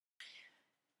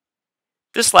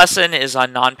This lesson is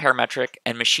on nonparametric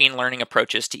and machine learning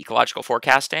approaches to ecological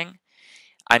forecasting.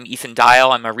 I'm Ethan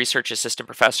Dial. I'm a research assistant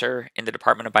professor in the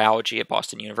Department of Biology at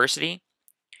Boston University.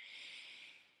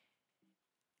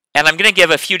 And I'm going to give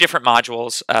a few different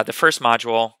modules. The first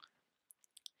module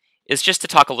is just to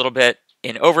talk a little bit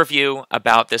in overview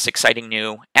about this exciting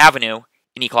new avenue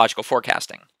in ecological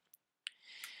forecasting.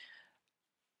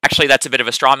 Actually, that's a bit of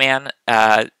a straw man.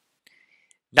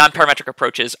 Nonparametric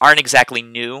approaches aren't exactly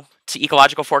new to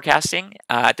ecological forecasting.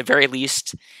 At the very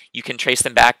least, you can trace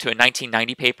them back to a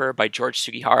 1990 paper by George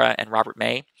Sugihara and Robert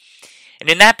May. And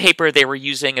in that paper, they were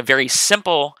using a very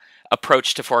simple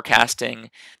approach to forecasting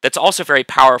that's also very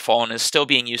powerful and is still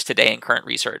being used today in current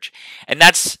research. And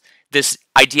that's this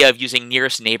idea of using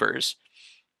nearest neighbors.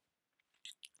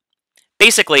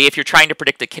 Basically, if you're trying to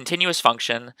predict a continuous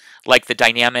function like the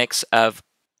dynamics of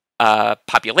a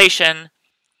population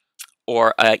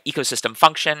or an ecosystem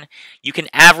function, you can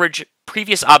average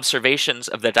previous observations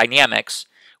of the dynamics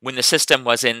when the system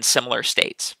was in similar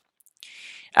states.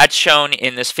 That's shown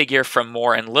in this figure from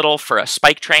Moore and Little for a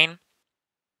spike train.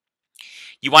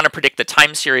 You want to predict the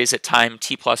time series at time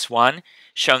t+1,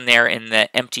 shown there in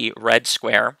the empty red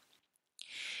square.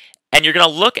 And you're going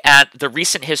to look at the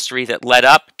recent history that led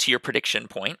up to your prediction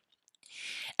point,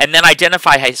 and then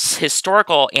identify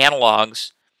historical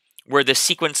analogs where the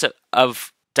sequence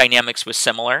of dynamics was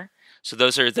similar. So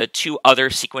those are the two other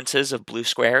sequences of blue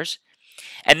squares.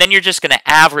 And then you're just going to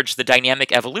average the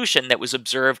dynamic evolution that was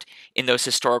observed in those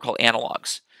historical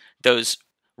analogs, those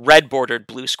red bordered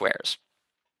blue squares.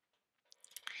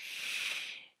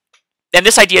 And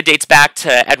this idea dates back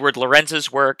to Edward Lorenz's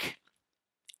work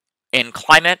in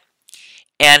climate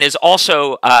and is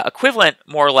also equivalent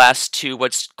more or less to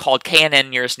what's called KNN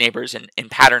nearest neighbors in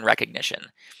pattern recognition.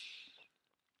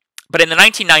 But in the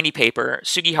 1990 paper,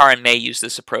 Sugihara and May used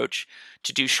this approach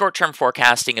to do short-term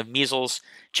forecasting of measles,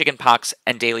 chickenpox,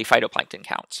 and daily phytoplankton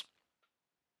counts.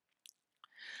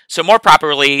 So more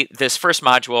properly, this first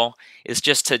module is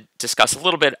just to discuss a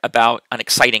little bit about an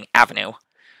exciting avenue,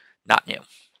 not new.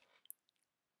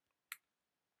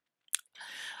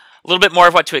 A little bit more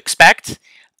of what to expect.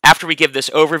 After we give this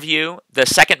overview, the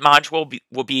second module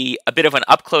will be a bit of an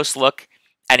up-close look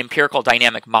at empirical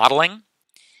dynamic modeling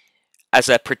as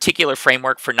a particular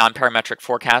framework for nonparametric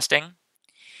forecasting.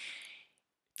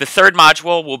 The third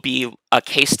module will be a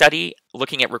case study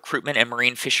looking at recruitment in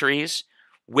marine fisheries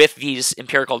with these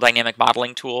empirical dynamic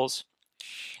modeling tools.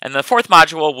 And the fourth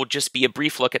module will just be a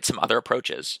brief look at some other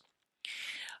approaches.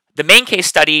 The main case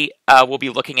study we'll be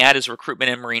looking at is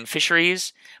recruitment in marine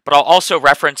fisheries, but I'll also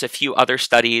reference a few other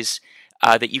studies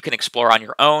that you can explore on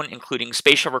your own, including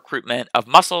spatial recruitment of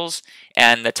mussels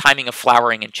and the timing of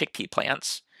flowering in chickpea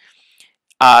plants.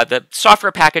 The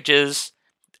software packages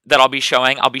that I'll be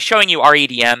showing you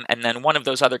REDM, and then one of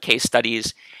those other case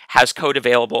studies has code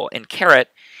available in Caret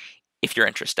if you're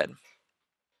interested.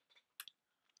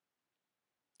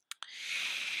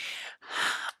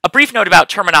 A brief note about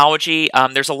terminology.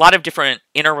 There's a lot of different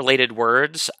interrelated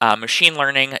words: machine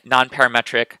learning,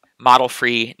 nonparametric,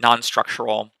 model-free,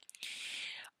 non-structural.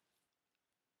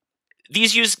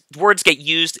 These words get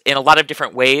used in a lot of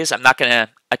different ways. I'm not going to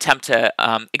attempt to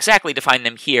exactly define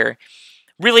them here.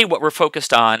 Really what we're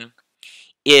focused on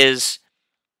is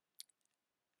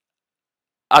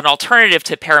an alternative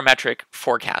to parametric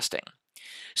forecasting.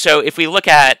 So if we look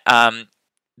at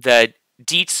the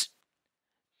Dietz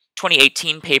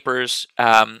 2018 paper's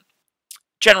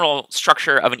general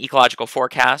structure of an ecological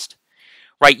forecast,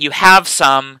 right? You have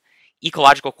some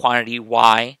ecological quantity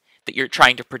y that you're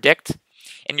trying to predict,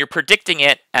 and you're predicting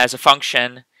it as a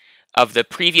function of the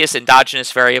previous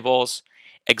endogenous variables,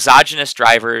 exogenous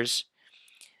drivers,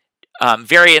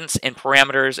 variance in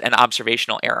parameters, and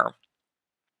observational error.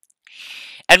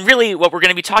 And really what we're going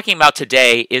to be talking about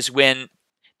today is when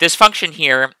this function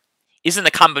here isn't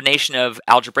a combination of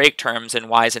algebraic terms and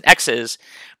y's and x's,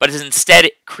 but is instead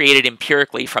created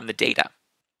empirically from the data.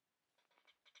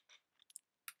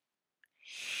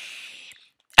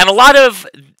 And a lot of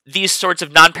these sorts of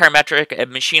nonparametric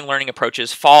and machine learning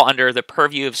approaches fall under the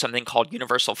purview of something called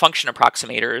universal function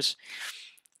approximators.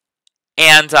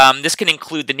 And this can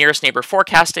include the nearest neighbor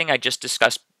forecasting I just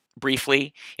discussed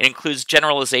briefly. It includes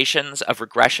generalizations of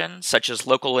regression, such as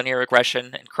local linear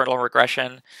regression and kernel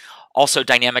regression, also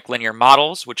dynamic linear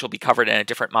models, which will be covered in a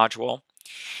different module.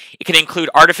 It can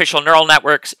include artificial neural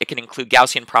networks, it can include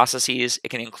Gaussian processes, it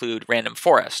can include random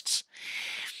forests.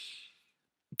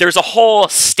 There's a whole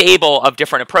stable of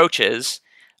different approaches,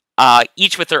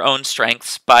 each with their own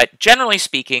strengths, but generally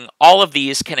speaking, all of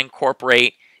these can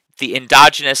incorporate the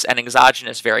endogenous and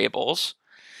exogenous variables.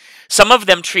 Some of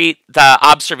them treat the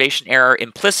observation error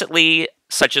implicitly,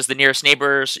 such as the nearest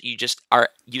neighbors, you just are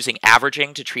using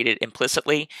averaging to treat it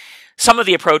implicitly. Some of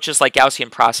the approaches, like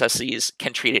Gaussian processes,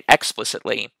 can treat it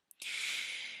explicitly.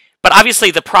 But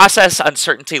obviously, the process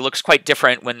uncertainty looks quite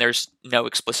different when there's no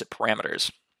explicit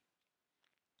parameters.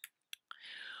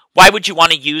 Why would you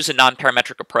want to use a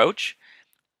non-parametric approach?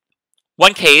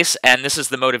 One case, and this is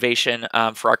the motivation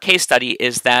for our case study,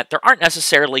 is that there aren't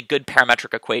necessarily good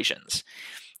parametric equations.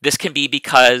 This can be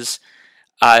because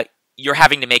you're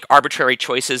having to make arbitrary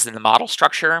choices in the model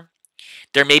structure.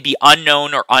 There may be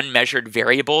unknown or unmeasured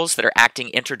variables that are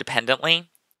acting interdependently.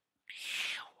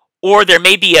 Or there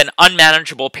may be an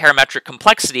unmanageable parametric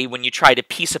complexity when you try to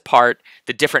piece apart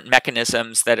the different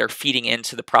mechanisms that are feeding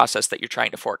into the process that you're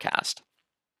trying to forecast.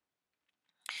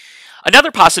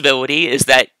 Another possibility is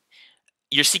that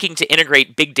you're seeking to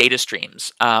integrate big data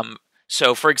streams.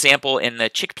 So for example, in the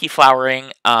chickpea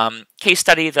flowering case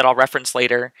study that I'll reference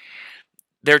later,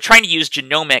 they're trying to use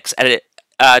genomics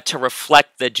to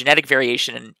reflect the genetic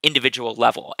variation at an individual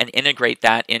level and integrate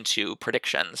that into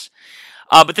predictions.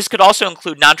 But this could also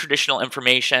include non-traditional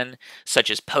information such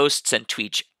as posts and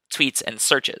tweets and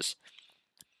searches.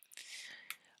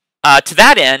 To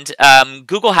that end,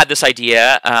 Google had this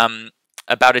idea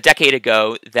about a decade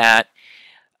ago that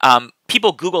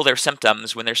people Google their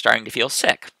symptoms when they're starting to feel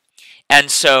sick. And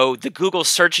so the Google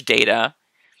search data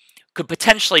could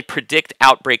potentially predict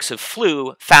outbreaks of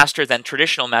flu faster than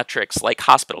traditional metrics like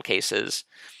hospital cases.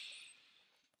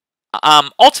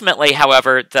 Ultimately,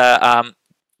 however,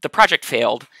 the project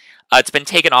failed. It's been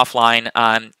taken offline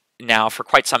now for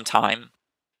quite some time.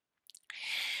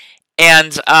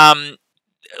 And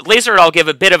later, I'll give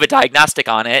a bit of a diagnostic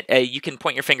on it. You can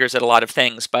point your fingers at a lot of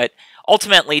things, but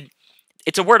ultimately,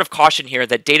 it's a word of caution here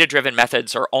that data-driven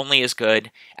methods are only as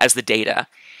good as the data.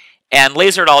 And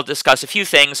later, I'll discuss a few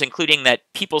things, including that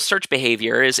people's search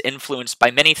behavior is influenced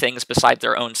by many things besides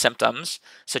their own symptoms,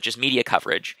 such as media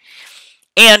coverage.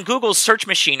 And Google's search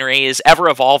machinery is ever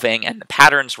evolving, and the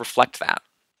patterns reflect that.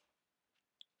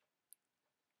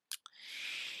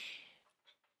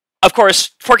 Of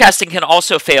course, forecasting can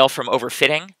also fail from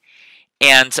overfitting,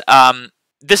 and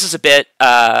this is a bit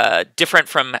different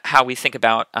from how we think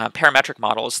about parametric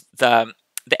models. The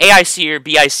AIC or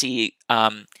BIC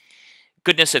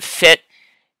goodness of fit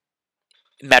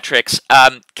metrics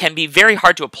can be very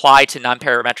hard to apply to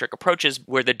non-parametric approaches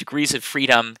where the degrees of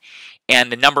freedom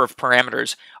and the number of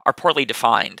parameters are poorly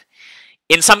defined.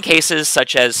 In some cases,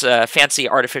 such as fancy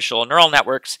artificial neural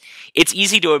networks, it's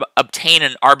easy to obtain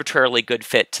an arbitrarily good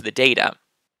fit to the data.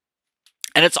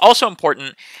 And it's also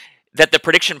important that the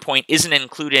prediction point isn't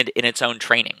included in its own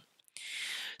training.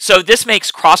 So this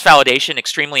makes cross-validation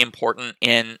extremely important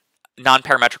in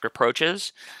non-parametric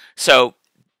approaches. So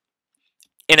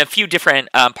in a few different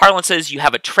parlances, you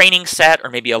have a training set or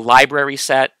maybe a library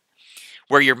set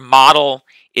where your model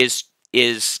is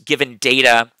given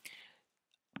data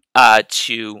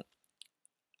to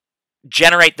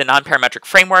generate the non-parametric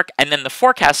framework, and then the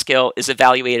forecast skill is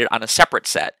evaluated on a separate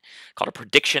set called a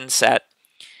prediction set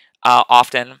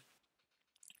often.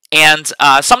 And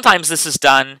sometimes this is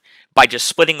done by just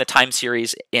splitting the time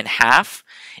series in half.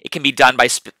 It can be done by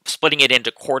splitting it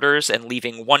into quarters and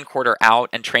leaving one quarter out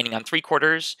and training on 3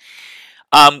 quarters.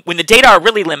 When the data are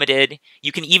really limited,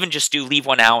 you can even just do leave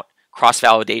one out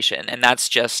cross-validation, and that's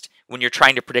just when you're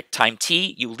trying to predict time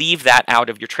t, you leave that out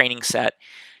of your training set,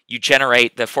 you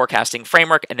generate the forecasting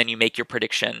framework, and then you make your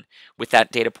prediction with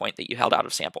that data point that you held out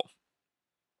of sample.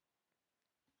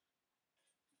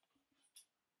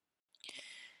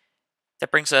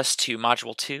 That brings us to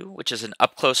Module 2, which is an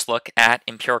up-close look at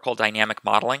empirical dynamic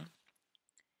modeling.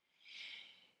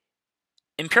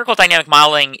 Empirical dynamic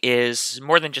modeling is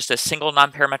more than just a single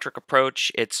non-parametric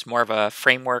approach. It's more of a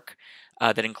framework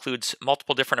that includes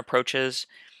multiple different approaches.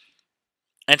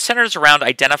 And it centers around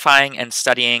identifying and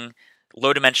studying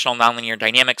low-dimensional nonlinear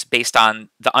dynamics based on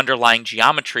the underlying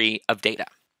geometry of data.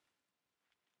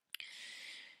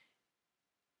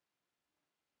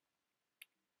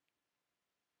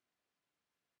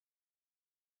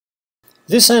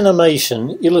 This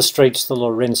animation illustrates the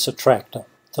Lorentz attractor.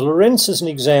 The Lorentz is an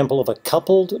example of a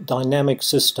coupled dynamic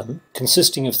system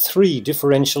consisting of 3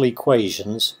 differential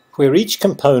equations where each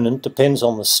component depends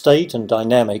on the state and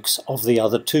dynamics of the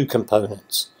other 2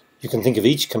 components. You can think of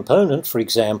each component, for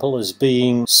example, as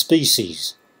being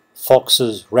species,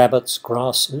 foxes, rabbits,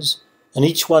 grasses, and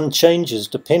each one changes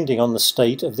depending on the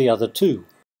state of the other 2.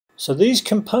 So these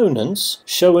components,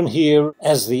 shown here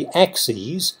as the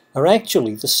axes, are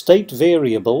actually the state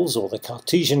variables or the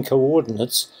Cartesian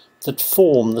coordinates that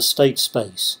form the state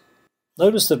space.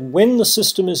 Notice that when the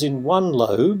system is in one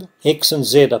lobe, x and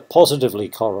z are positively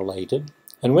correlated,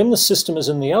 and when the system is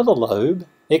in the other lobe,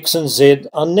 X and Z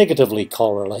are negatively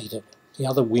correlated, the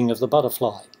other wing of the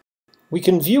butterfly. We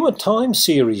can view a time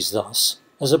series thus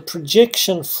as a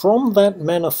projection from that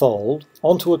manifold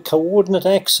onto a coordinate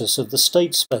axis of the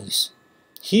state space.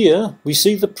 Here we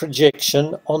see the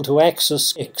projection onto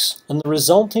axis X and the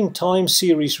resulting time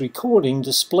series recording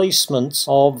displacements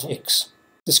of X.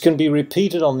 This can be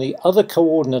repeated on the other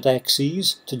coordinate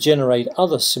axes to generate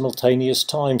other simultaneous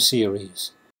time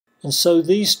series. And so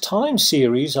these time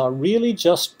series are really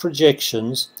just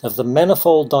projections of the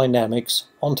manifold dynamics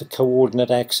onto coordinate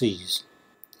axes.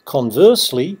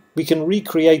 Conversely, we can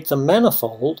recreate the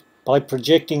manifold by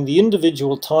projecting the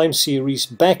individual time series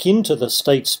back into the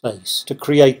state space to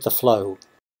create the flow.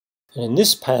 And in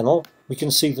this panel, we can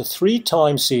see the three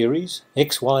time series,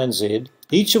 X, Y, and Z,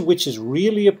 each of which is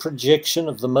really a projection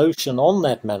of the motion on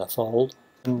that manifold.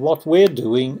 And what we're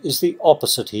doing is the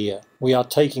opposite here. We are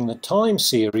taking the time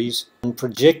series and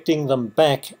projecting them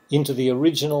back into the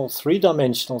original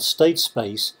three-dimensional state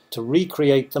space to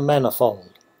recreate the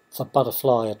manifold, the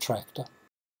butterfly attractor.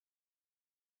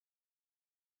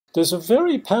 There's a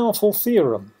very powerful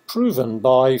theorem proven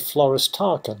by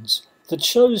Floris-Tarkins that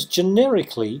shows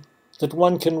generically that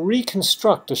one can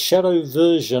reconstruct a shadow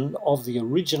version of the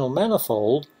original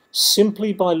manifold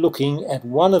simply by looking at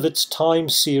one of its time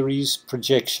series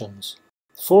projections.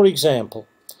 For example,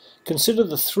 consider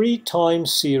the three time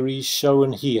series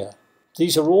shown here.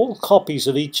 These are all copies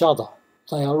of each other.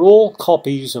 They are all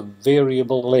copies of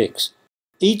variable x.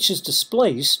 Each is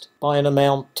displaced by an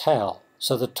amount tau.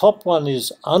 So the top one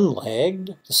is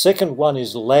unlagged, the second one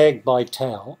is lagged by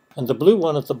tau, and the blue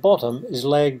one at the bottom is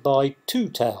lagged by 2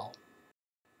 tau.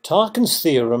 Tarkin's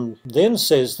theorem then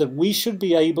says that we should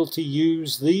be able to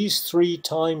use these three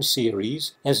time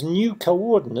series as new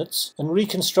coordinates and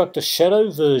reconstruct a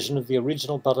shadow version of the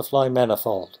original butterfly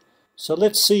manifold. So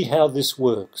let's see how this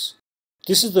works.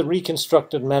 This is the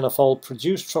reconstructed manifold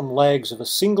produced from lags of a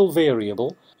single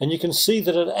variable, and you can see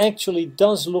that it actually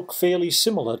does look fairly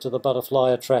similar to the butterfly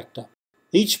attractor.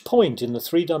 Each point in the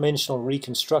three-dimensional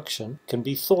reconstruction can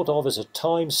be thought of as a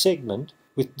time segment,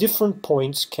 with different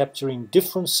points capturing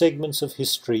different segments of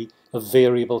history of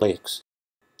variable x.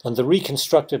 And the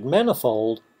reconstructed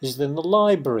manifold is then the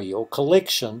library or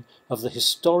collection of the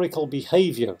historical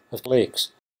behavior of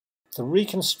x. The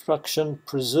reconstruction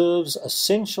preserves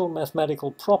essential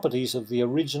mathematical properties of the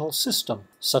original system,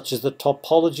 such as the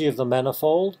topology of the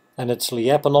manifold and its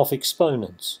Lyapunov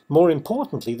exponents. More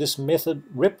importantly, this method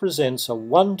represents a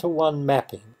one-to-one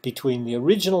mapping between the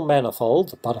original manifold,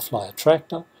 the butterfly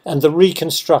attractor, and the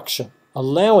reconstruction,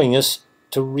 allowing us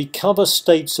to recover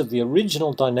states of the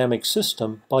original dynamic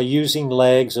system by using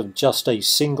lags of just a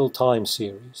single time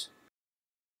series.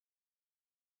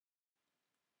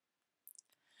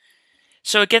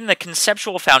 So again, the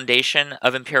conceptual foundation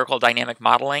of empirical dynamic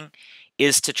modeling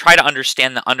is to try to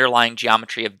understand the underlying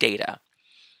geometry of data.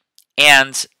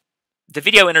 And the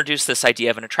video introduced this idea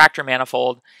of an attractor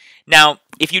manifold. Now,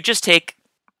 if you just take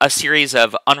a series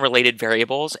of unrelated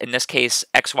variables, in this case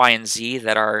x, y, and z,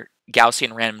 that are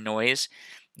Gaussian random noise,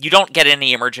 you don't get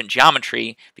any emergent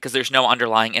geometry because there's no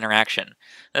underlying interaction.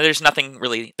 Now, there's nothing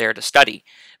really there to study.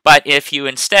 But if you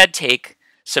instead take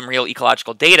some real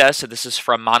ecological data, so this is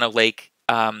from Mono Lake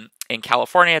in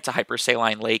California, it's a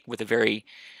hypersaline lake with a very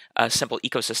simple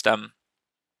ecosystem,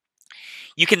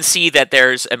 you can see that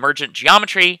there's emergent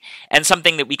geometry and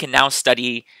something that we can now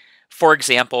study, for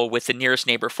example, with the nearest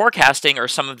neighbor forecasting or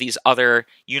some of these other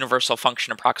universal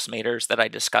function approximators that I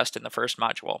discussed in the first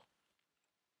module.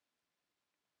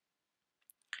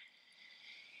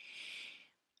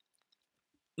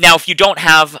 Now, if you don't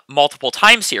have multiple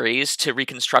time series to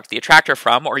reconstruct the attractor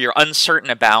from, or you're uncertain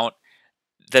about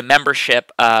the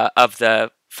membership of the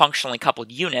functionally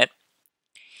coupled unit,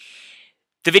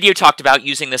 the video talked about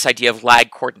using this idea of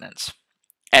lag coordinates.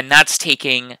 And that's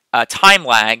taking a time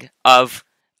lag of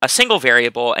a single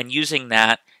variable and using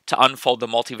that to unfold the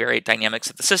multivariate dynamics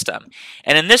of the system.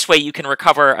 And in this way, you can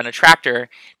recover an attractor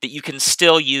that you can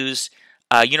still use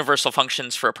universal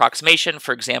functions for approximation,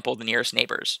 for example, the nearest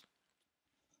neighbors.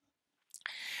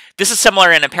 This is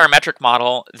similar in a parametric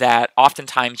model that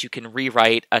oftentimes you can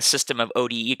rewrite a system of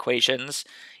ODE equations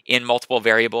in multiple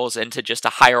variables into just a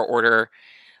higher order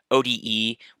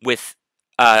ODE with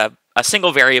a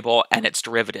single variable and its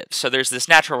derivatives. So there's this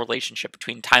natural relationship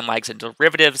between time lags and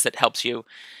derivatives that helps you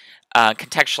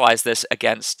contextualize this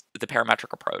against the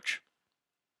parametric approach.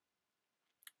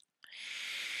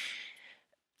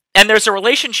 And there's a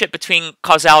relationship between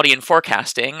causality and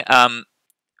forecasting.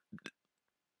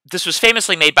 This was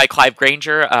famously made by Clive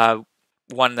Granger,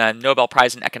 won the Nobel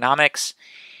Prize in Economics.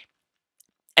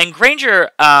 And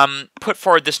Granger put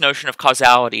forward this notion of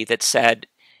causality that said,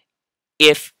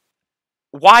 if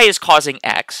Y is causing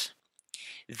X,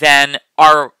 then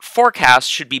our forecast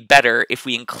should be better if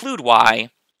we include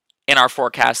Y in our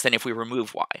forecast than if we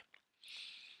remove Y.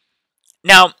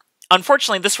 Now,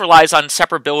 unfortunately, this relies on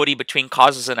separability between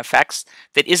causes and effects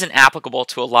that isn't applicable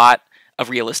to a lot of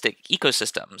realistic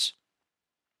ecosystems.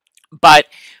 But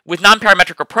with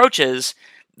non-parametric approaches,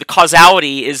 the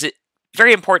causality is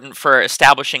very important for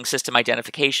establishing system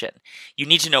identification. You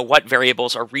need to know what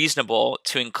variables are reasonable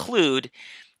to include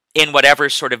in whatever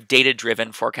sort of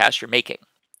data-driven forecast you're making.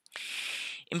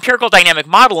 Empirical dynamic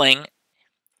modeling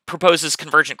proposes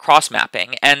convergent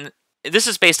cross-mapping, and this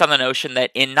is based on the notion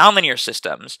that in nonlinear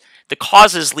systems, the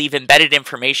causes leave embedded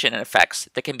information and effects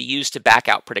that can be used to back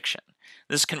out prediction.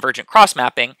 This is convergent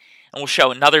cross-mapping, and we'll show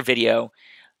another video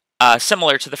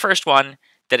similar to the first one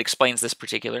that explains this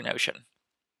particular notion.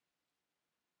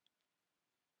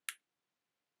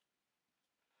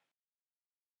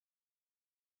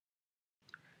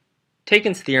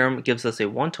 Taken's theorem gives us a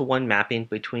one-to-one mapping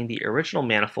between the original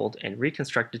manifold and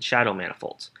reconstructed shadow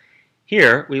manifolds.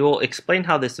 Here, we will explain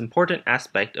how this important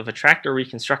aspect of attractor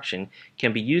reconstruction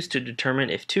can be used to determine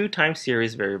if two time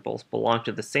series variables belong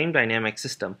to the same dynamic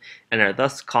system and are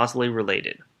thus causally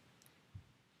related.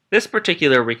 This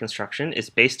particular reconstruction is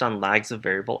based on lags of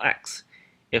variable x.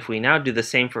 If we now do the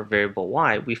same for variable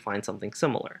y, we find something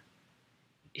similar.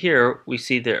 Here, we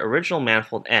see the original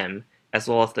manifold M, as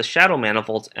well as the shadow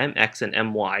manifolds mx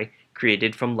and my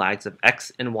created from lags of x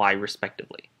and y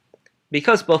respectively.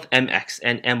 Because both mx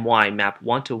and my map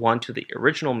one-to-one to the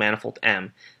original manifold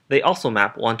M, they also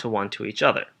map one-to-one to each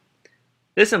other.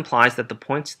 This implies that the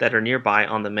points that are nearby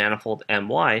on the manifold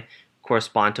my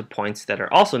correspond to points that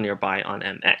are also nearby on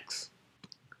mx.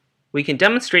 We can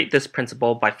demonstrate this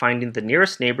principle by finding the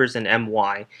nearest neighbors in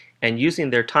my and using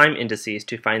their time indices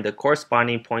to find the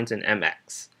corresponding points in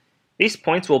mx. These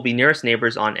points will be nearest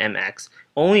neighbors on mx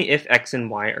only if x and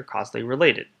y are causally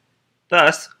related.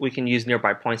 Thus, we can use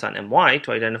nearby points on my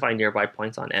to identify nearby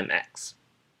points on mx.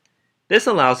 This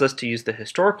allows us to use the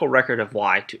historical record of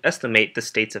y to estimate the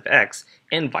states of x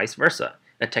and vice versa,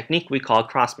 a technique we call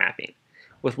cross-mapping.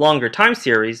 With longer time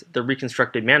series, the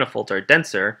reconstructed manifolds are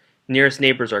denser, nearest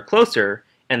neighbors are closer,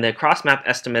 and the cross-map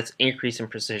estimates increase in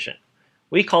precision.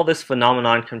 We call this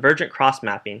phenomenon convergent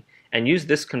cross-mapping and use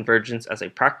this convergence as a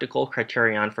practical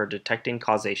criterion for detecting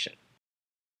causation.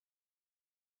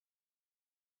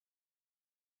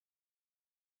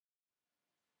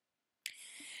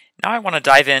 Now I want to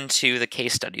dive into the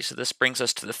case study. So this brings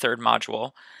us to the third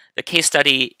module, the case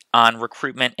study on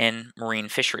recruitment in marine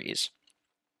fisheries.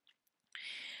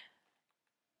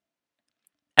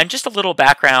 And just a little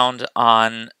background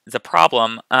on the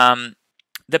problem.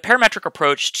 The parametric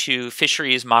approach to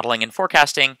fisheries modeling and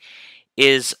forecasting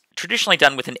is traditionally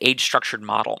done with an age-structured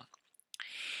model.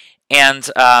 And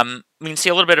we can see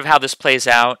a little bit of how this plays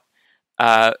out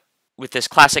with this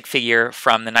classic figure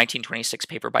from the 1926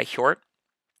 paper by Hjort.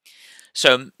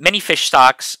 So many fish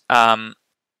stocks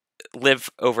live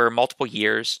over multiple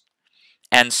years,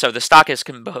 and so the stock is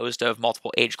composed of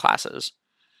multiple age classes.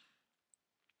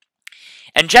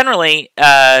 And generally,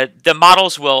 the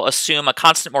models will assume a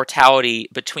constant mortality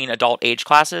between adult age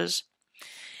classes,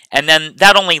 and then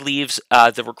that only leaves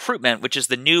the recruitment, which is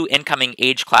the new incoming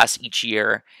age class each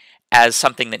year, as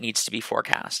something that needs to be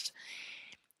forecast.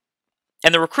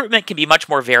 And the recruitment can be much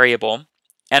more variable.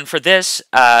 And for this,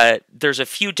 there's a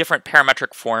few different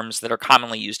parametric forms that are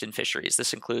commonly used in fisheries.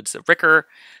 This includes the Ricker,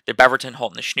 the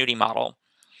Beverton-Holt, and the Schnudi model.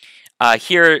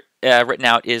 Here, written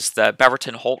out is the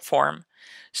Beverton-Holt form.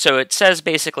 So it says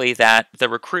basically that the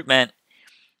recruitment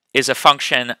is a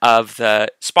function of the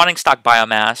spawning stock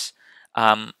biomass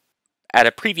at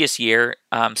a previous year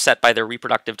set by the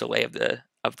reproductive delay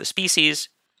of the species.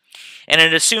 And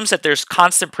it assumes that there's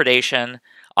constant predation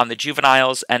on the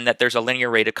juveniles and that there's a linear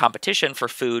rate of competition for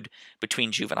food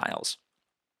between juveniles.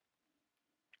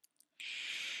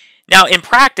 Now, in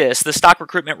practice, the stock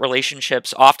recruitment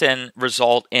relationships often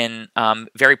result in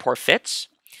very poor fits.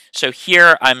 So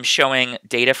here I'm showing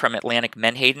data from Atlantic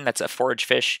menhaden. That's a forage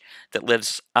fish that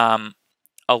lives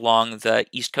along the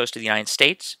east coast of the United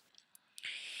States.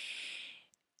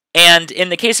 And in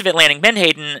the case of Atlantic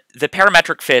menhaden, the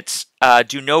parametric fits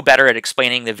do no better at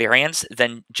explaining the variance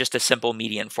than just a simple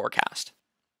median forecast.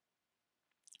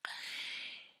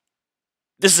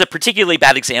 This is a particularly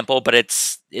bad example, but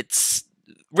it's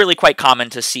really quite common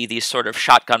to see these sort of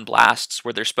shotgun blasts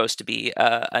where there's supposed to be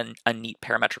a neat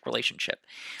parametric relationship.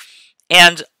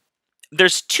 And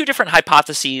there's two different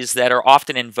hypotheses that are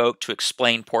often invoked to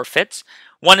explain poor fits.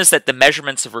 One is that the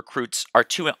measurements of recruits are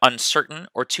too uncertain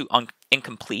or too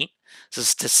incomplete. This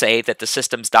is to say that the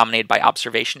system's dominated by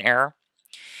observation error.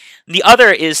 The other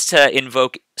is to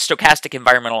invoke stochastic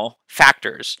environmental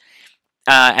factors,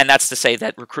 and that's to say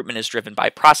that recruitment is driven by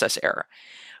process error.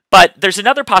 But there's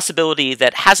another possibility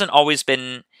that hasn't always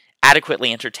been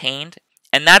adequately entertained,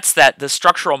 and that's that the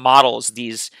structural models,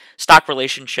 these stock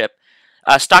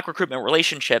recruitment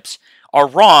relationships, are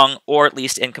wrong or at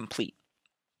least incomplete.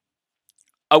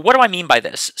 What do I mean by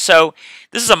this? So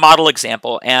this is a model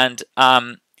example, and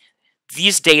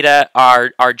these data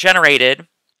are generated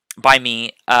by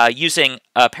me using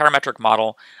a parametric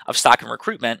model of stock and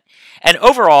recruitment. And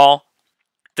overall,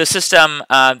 the system,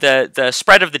 the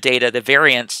spread of the data, the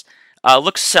variance,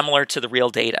 looks similar to the real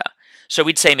data. So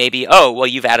we'd say maybe, oh, well,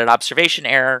 you've added observation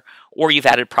error or you've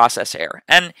added process error.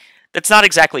 And that's not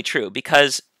exactly true,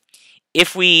 because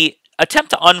if we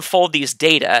attempt to unfold these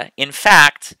data, in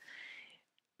fact,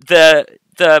 the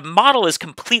model is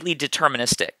completely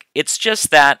deterministic. It's just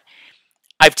that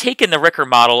I've taken the Ricker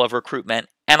model of recruitment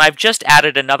and I've just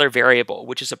added another variable,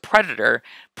 which is a predator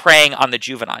preying on the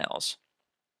juveniles.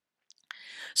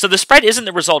 So the spread isn't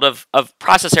the result of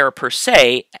process error per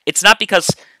se. It's not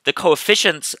because the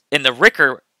coefficients in the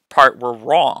Ricker part were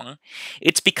wrong.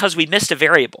 It's because we missed a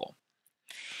variable.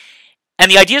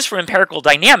 And the ideas from empirical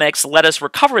dynamics let us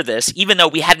recover this, even though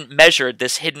we hadn't measured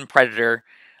this hidden predator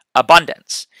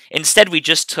abundance. Instead, we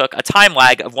just took a time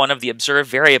lag of one of the observed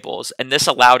variables, and this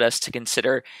allowed us to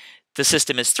consider the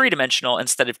system as three-dimensional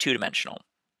instead of two-dimensional.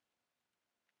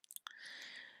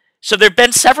 So there have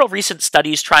been several recent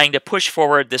studies trying to push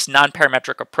forward this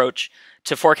non-parametric approach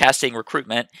to forecasting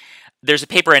recruitment. There's a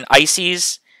paper in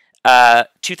ICES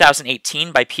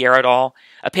 2018 by Pierre et al.,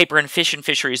 a paper in Fish and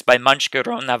Fisheries by Munch,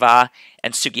 Giron-Nava,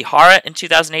 and Sugihara in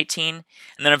 2018, and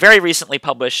then a very recently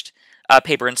published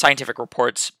paper in Scientific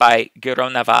Reports by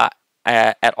Giron-Nava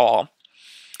et al.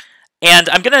 And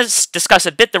I'm going to discuss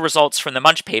a bit the results from the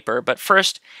Munch paper, but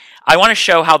first I want to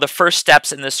show how the first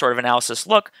steps in this sort of analysis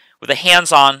look with a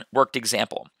hands-on worked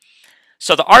example.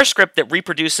 So the R script that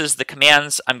reproduces the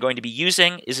commands I'm going to be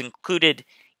using is included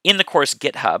in the course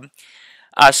GitHub.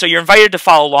 So you're invited to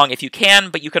follow along if you can,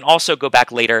 but you can also go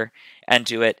back later and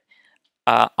do it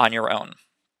on your own.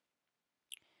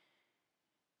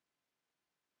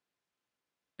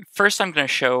 First, I'm going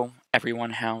to show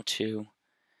everyone how to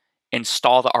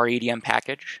install the REDM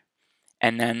package,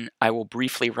 and then I will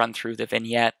briefly run through the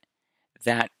vignette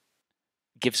that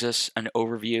gives us an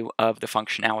overview of the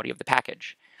functionality of the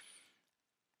package.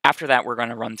 After that, we're going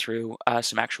to run through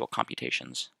some actual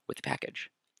computations with the package.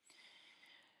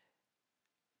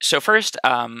 So first,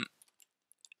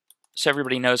 so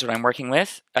everybody knows what I'm working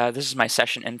with. This is my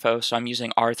session info, so I'm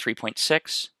using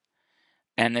R3.6,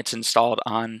 and it's installed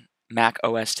on Mac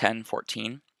OS X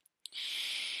 14.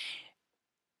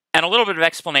 And a little bit of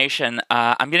explanation,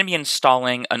 I'm going to be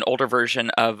installing an older version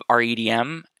of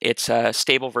REDM. It's a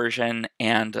stable version,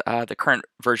 and the current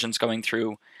version's going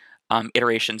through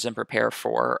iterations and prepare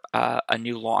for a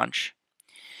new launch.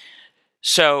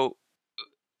 So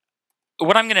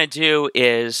what I'm going to do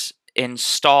is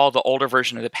install the older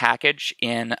version of the package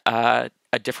in a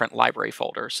different library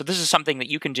folder. So this is something that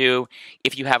you can do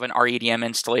if you have an REDM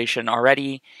installation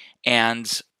already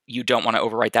and you don't want to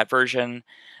overwrite that version.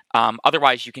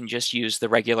 Otherwise, you can just use the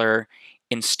regular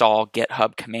install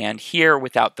GitHub command here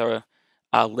without the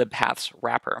libpaths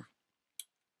wrapper.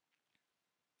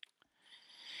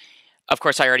 Of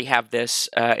course, I already have this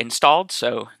installed,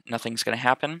 so nothing's going to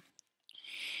happen.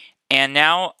 And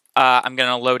now I'm going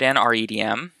to load in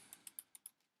REDM.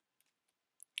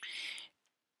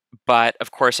 But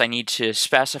of course, I need to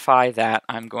specify that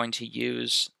I'm going to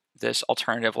use this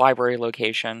alternative library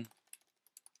location.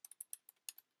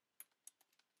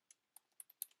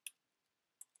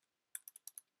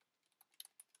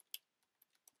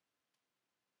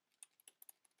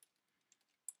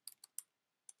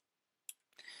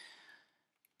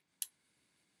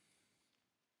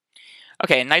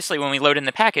 Okay, and nicely, when we load in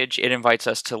the package, it invites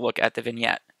us to look at the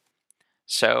vignette.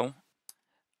 So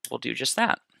we'll do just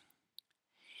that.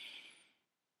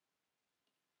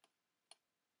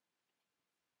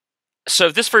 So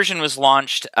this version was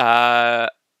launched about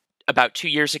 2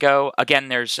 years ago. Again,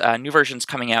 there's new versions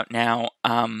coming out now,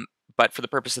 but for the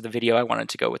purpose of the video, I wanted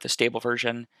to go with the stable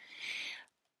version.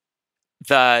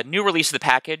 The new release of the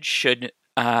package should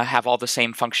have all the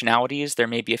same functionalities. There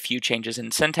may be a few changes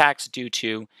in syntax due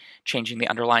to changing the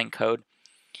underlying code.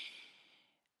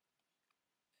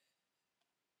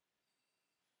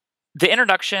 The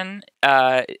introduction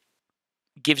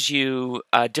gives you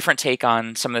a different take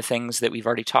on some of the things that we've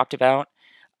already talked about,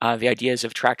 the ideas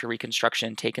of tractor reconstruction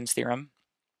and Taken's theorem.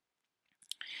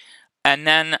 And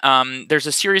then there's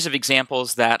a series of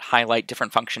examples that highlight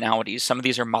different functionalities. Some of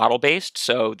these are model-based.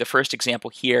 So the first example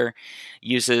here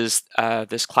uses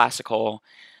this classical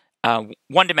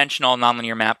one-dimensional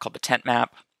nonlinear map called the tent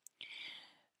map.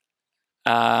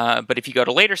 But if you go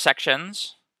to later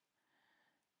sections,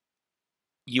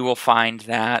 you will find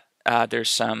that there's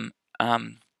some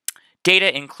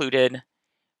data included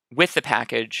with the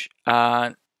package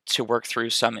to work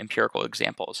through some empirical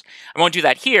examples. I won't do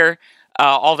that here.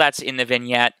 All that's in the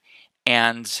vignette,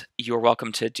 and you're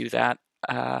welcome to do that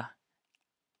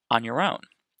on your own.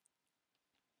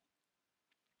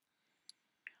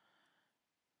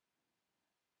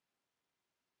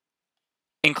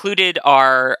 Included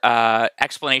are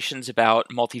explanations about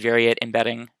multivariate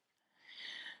embedding,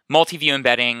 multi-view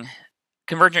embedding,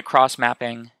 convergent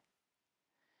cross-mapping,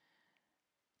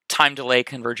 time delay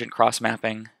convergent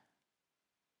cross-mapping,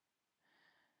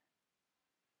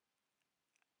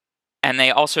 and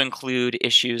they also include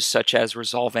issues such as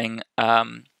resolving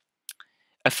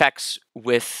effects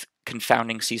with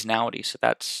confounding seasonality. So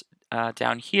that's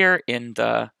down here in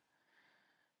the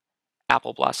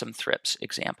apple blossom thrips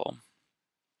example.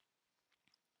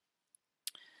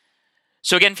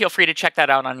 So again, feel free to check that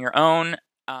out on your own.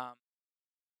 Now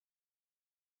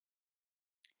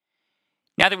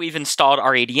that we've installed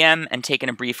RADM and taken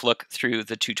a brief look through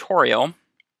the tutorial,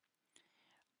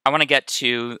 I want to get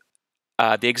to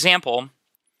the example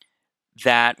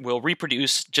that will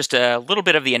reproduce just a little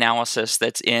bit of the analysis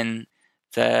that's in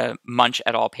the Munch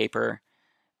et al. Paper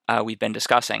we've been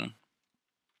discussing.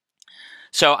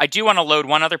 So I do want to load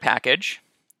one other package.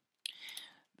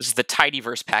 This is the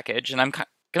tidyverse package, and I'm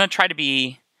going to try to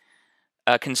be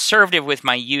conservative with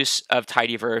my use of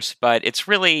tidyverse, but it's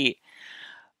really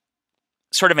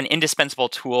sort of an indispensable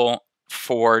tool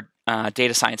for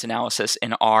data science analysis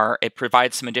in R. It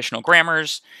provides some additional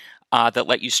grammars that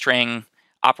let you string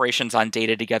operations on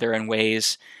data together in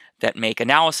ways that make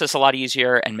analysis a lot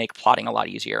easier and make plotting a lot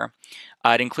easier.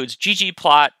 It includes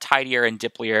ggplot, tidyr, and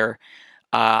diplyr.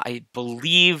 I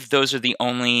believe those are the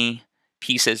only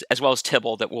pieces, as well as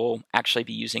Tibble, that we'll actually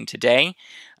be using today.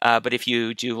 But if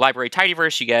you do library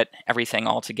tidyverse, you get everything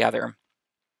all together.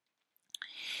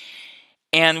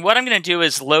 And what I'm going to do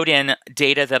is load in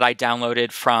data that I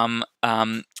downloaded from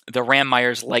the Ram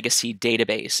Myers legacy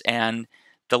database. And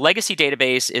the legacy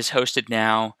database is hosted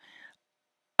now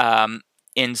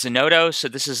in Zenodo. So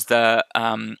this is the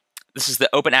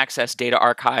open access data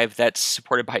archive that's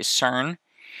supported by CERN.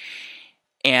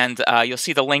 And you'll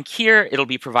see the link here. It'll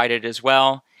be provided as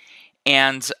well.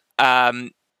 And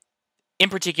in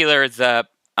particular, the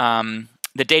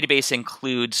database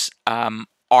includes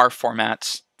R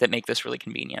formats that make this really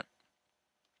convenient.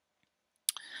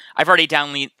 I've already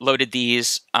downloaded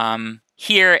these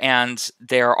here, and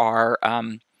there are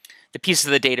the pieces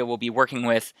of the data we'll be working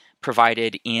with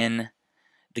provided in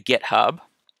the GitHub.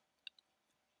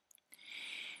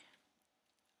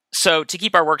 So to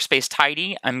keep our workspace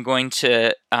tidy, I'm going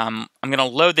to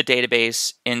load the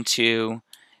database into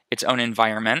its own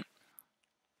environment.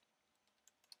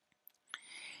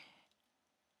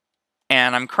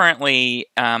 And I'm currently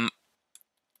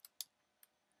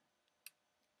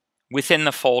within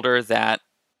the folder that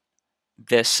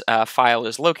this file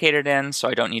is located in, so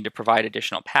I don't need to provide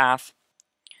additional path.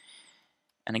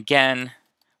 And again,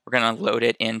 we're going to load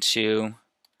it into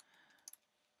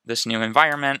this new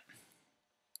environment.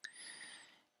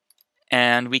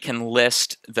 And we can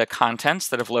list the contents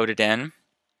that have loaded in.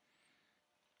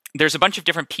 There's a bunch of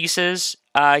different pieces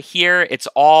here. It's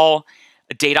all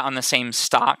data on the same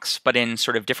stocks, but in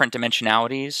sort of different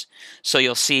dimensionalities. So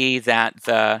you'll see that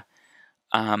the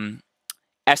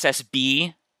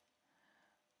SSB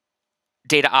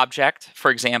data object,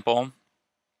 for example,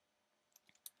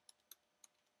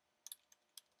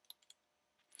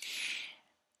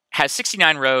 has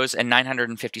 69 rows and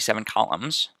 957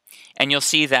 columns. And you'll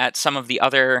see that some of the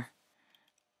other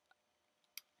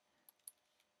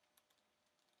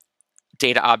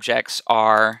data objects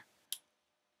are,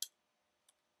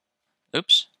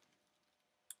 oops,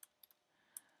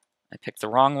 I picked the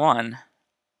wrong one.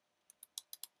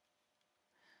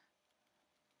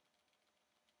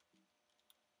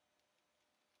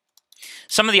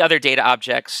 Some of the other data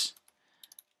objects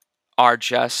are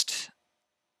just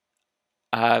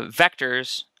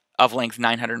vectors of length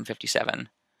 957.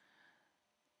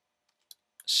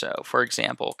 So, for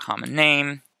example, common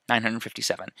name,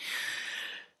 957.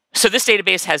 So this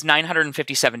database has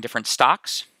 957 different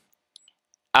stocks.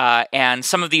 And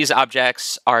some of these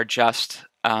objects are just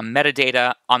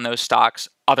metadata on those stocks.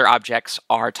 Other objects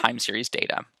are time series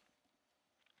data.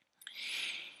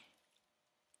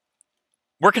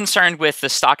 We're concerned with the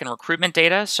stock and recruitment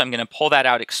data, so I'm going to pull that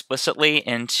out explicitly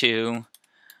into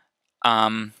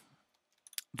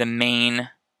the main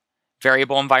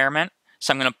variable environment.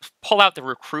 So I'm going to pull out the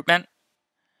recruitment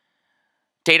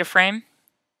data frame.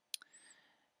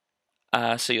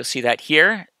 So you'll see that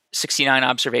here, 69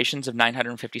 observations of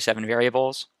 957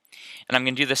 variables. And I'm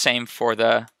going to do the same for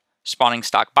the spawning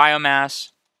stock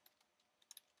biomass.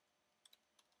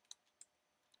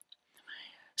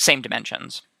 Same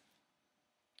dimensions.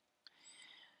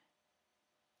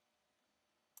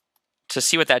 To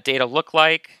see what that data look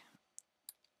like,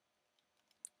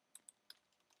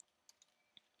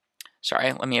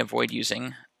 sorry, let me avoid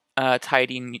using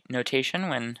tidy notation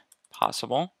when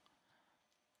possible.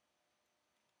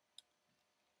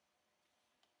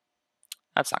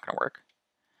 That's not going to work.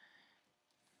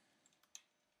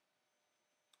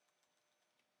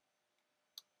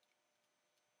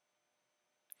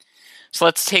 So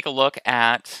let's take a look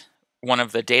at one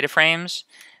of the data frames.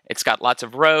 It's got lots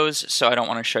of rows, so I don't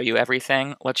want to show you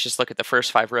everything. Let's just look at the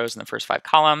first 5 rows and the first 5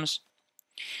 columns.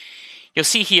 You'll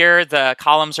see here the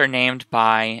columns are named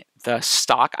by the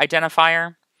stock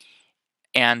identifier,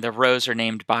 and the rows are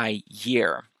named by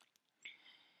year.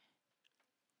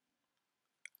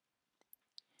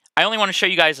 I only want to show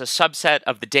you guys a subset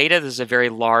of the data. This is a very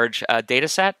large data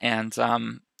set, and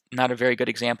not a very good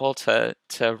example to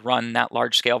run that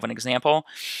large scale of an example.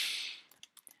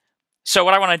 So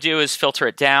what I want to do is filter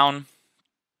it down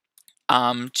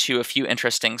to a few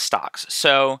interesting stocks.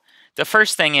 So the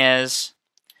first thing is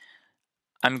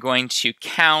I'm going to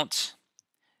count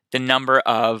the number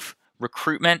of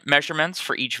recruitment measurements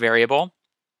for each variable.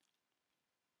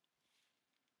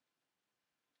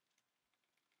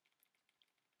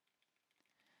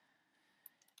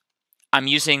 I'm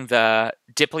using the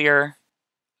dplyr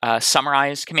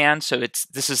summarize command, so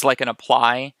this is like an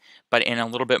apply, but in a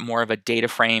little bit more of a data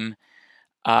frame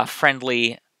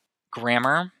friendly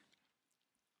grammar.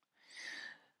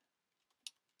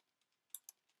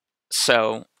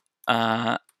 So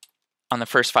on the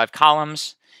first 5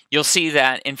 columns, you'll see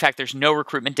that, in fact, there's no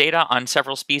recruitment data on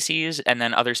several species, and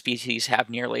then other species have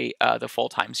nearly the full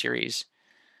time series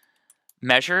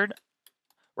measured.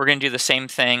 We're going to do the same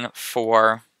thing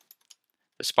for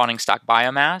the spawning stock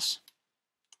biomass.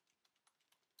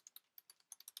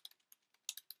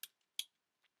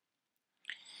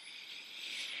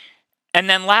 And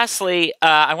then lastly,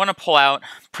 I want to pull out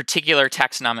particular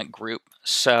taxonomic group.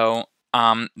 So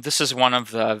this is one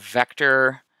of the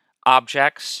vector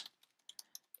objects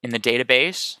in the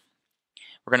database.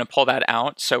 We're going to pull that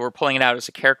out. So we're pulling it out as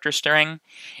a character string.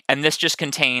 And this just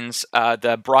contains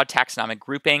the broad taxonomic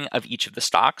grouping of each of the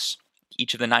stocks,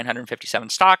 each of the 957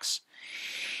 stocks.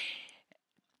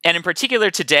 And in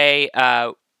particular today,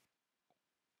 I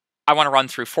want to run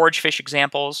through forage fish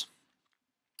examples.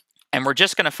 And we're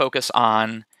just going to focus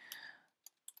on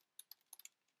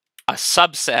a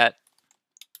subset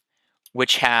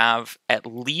which have at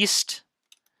least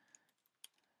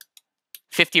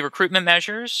 50 recruitment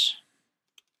measures,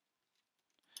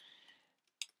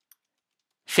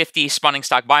 50 spawning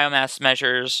stock biomass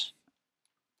measures,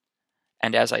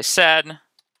 and as I said,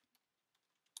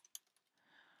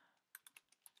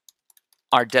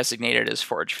 are designated as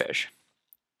forage fish.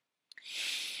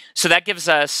 So that gives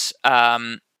us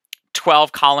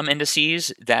 12 column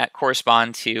indices that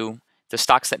correspond to the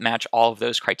stocks that match all of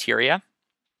those criteria.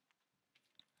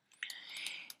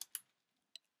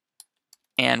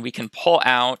 And we can pull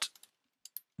out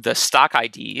the stock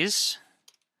IDs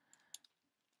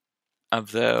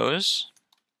of those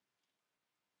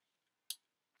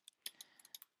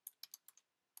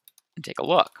and take a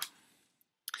look.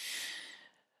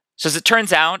 So as it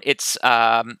turns out, it's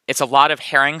a lot of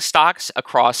herring stocks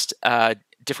across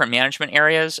different management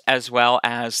areas, as well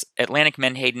as Atlantic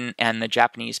menhaden and the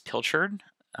Japanese pilchard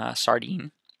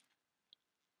sardine.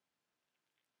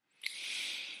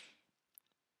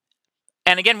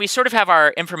 And again, we sort of have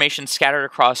our information scattered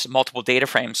across multiple data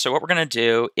frames. So what we're going to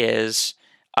do is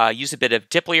use a bit of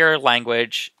dplyr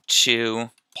language to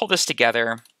pull this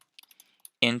together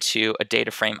into a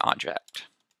data frame object.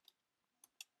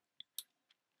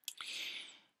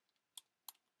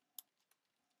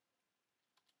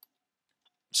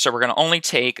 So we're going to only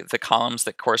take the columns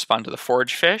that correspond to the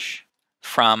forage fish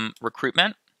from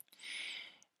recruitment.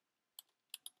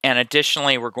 And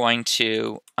additionally, we're going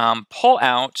to pull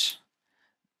out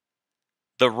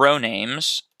the row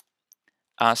names,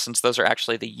 since those are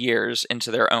actually the years, into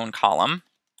their own column.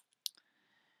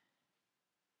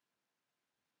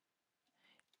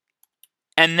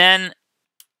 And then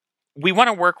we want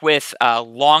to work with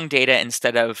long data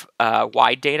instead of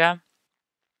wide data.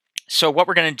 So what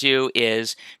we're going to do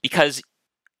is, because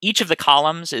each of the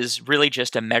columns is really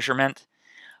just a measurement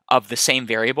of the same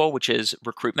variable, which is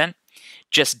recruitment,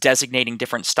 just designating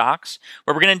different stocks.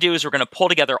 What we're going to do is we're going to pull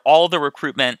together all the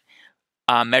recruitment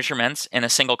measurements in a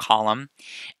single column,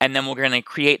 and then we're going to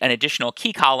create an additional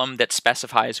key column that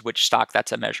specifies which stock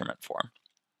that's a measurement for.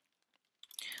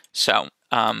 So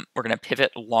we're going to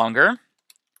pivot longer.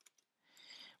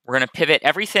 We're going to pivot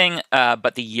everything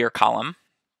but the year column.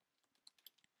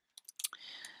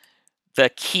 The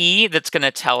key that's going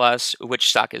to tell us which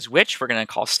stock is which, we're going to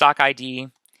call stock ID,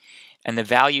 and the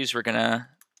values we're going to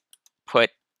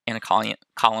put in a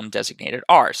column designated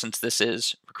R, since this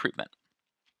is recruitment.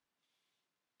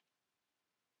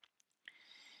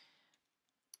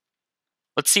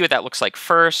 Let's see what that looks like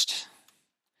first.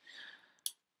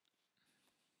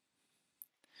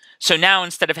 So now,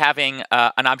 instead of having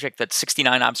an object that's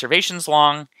 69 observations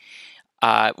long,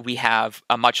 we have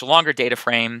a much longer data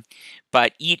frame,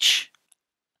 but each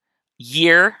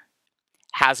year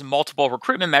has multiple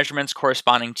recruitment measurements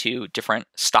corresponding to different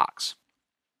stocks.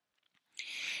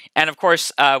 And of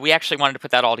course, we actually wanted to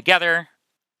put that all together.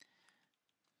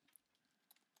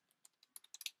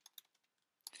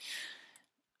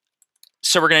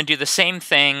 So we're going to do the same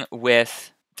thing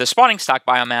with the spawning stock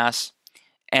biomass,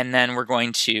 and then we're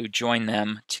going to join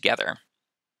them together.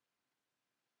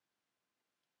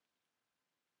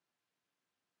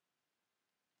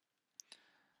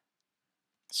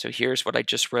 So here's what I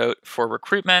just wrote for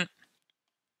recruitment.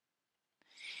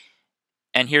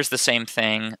 And here's the same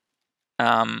thing,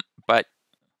 but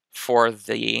for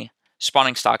the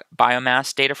spawning stock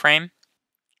biomass data frame.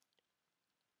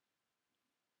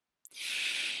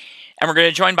 And we're going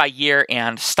to join by year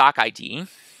and stock ID.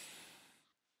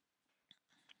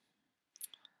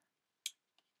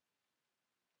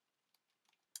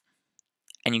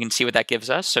 And you can see what that gives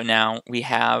us. So now we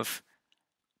have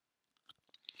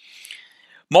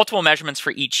multiple measurements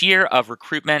for each year of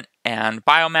recruitment and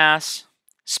biomass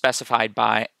specified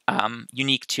by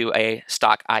unique to a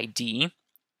stock ID.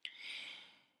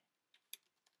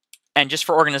 And just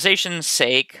for organization's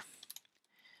sake,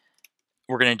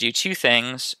 we're going to do two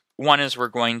things. One is we're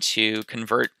going to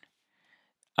convert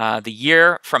the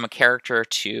year from a character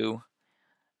to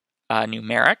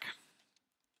numeric.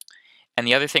 And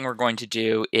the other thing we're going to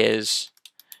do is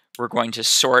we're going to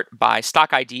sort by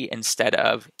stock ID instead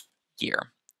of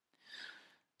year.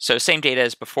 So same data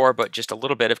as before, but just a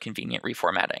little bit of convenient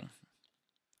reformatting.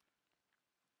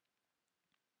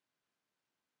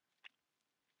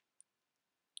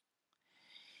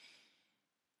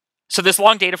 So this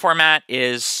long data format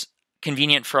is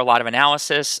convenient for a lot of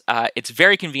analysis. It's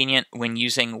very convenient when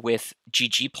using with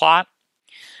ggplot.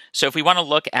 So if we want to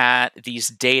look at these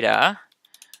data,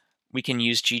 we can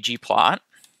use ggplot,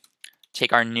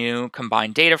 take our new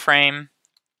combined data frame,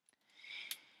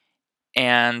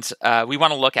 and we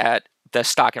want to look at the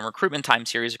stock and recruitment time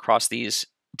series across these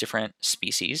different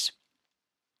species.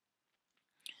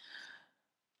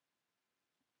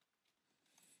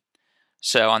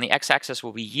 So on the x-axis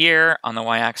will be year, on the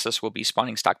y-axis will be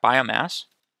spawning stock biomass.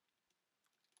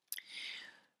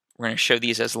 We're going to show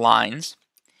these as lines.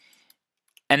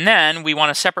 And then we want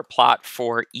a separate plot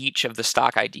for each of the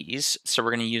stock IDs. So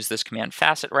we're going to use this command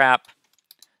facet wrap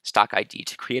stock ID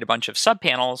to create a bunch of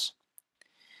subpanels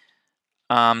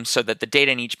so that the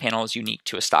data in each panel is unique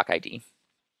to a stock ID.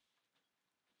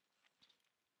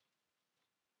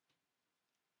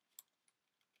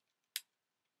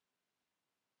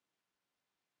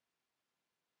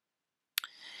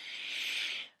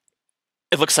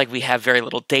 It looks like we have very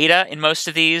little data in most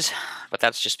of these, but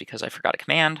that's just because I forgot a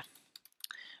command.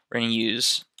 We're going to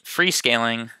use free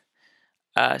scaling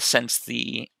since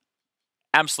the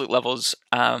absolute levels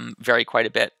vary quite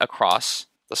a bit across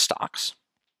the stocks.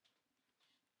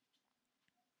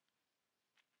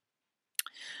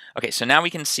 Okay, so now we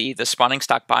can see the spawning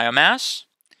stock biomass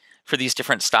for these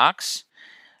different stocks.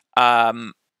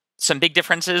 Some big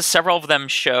differences. Several of them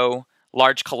show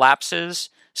large collapses,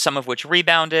 some of which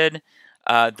rebounded.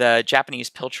 The Japanese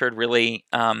pilchard really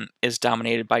is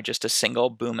dominated by just a single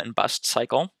boom and bust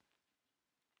cycle.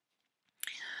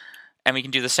 And we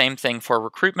can do the same thing for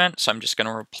recruitment. So I'm just going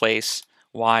to replace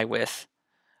Y with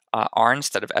R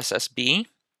instead of SSB.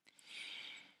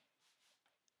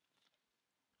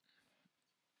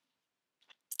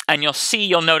 And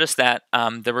you'll notice that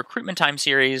the recruitment time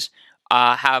series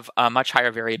have a much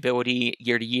higher variability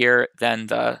year to year than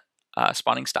the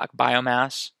spawning stock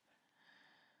biomass.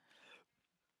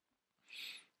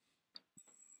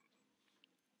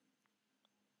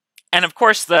 And of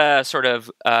course, the sort of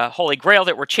holy grail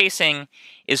that we're chasing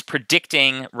is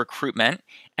predicting recruitment.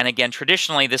 And again,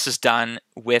 traditionally, this is done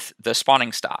with the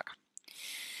spawning stock.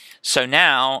 So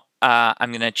now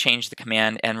I'm going to change the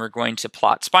command, and we're going to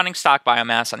plot spawning stock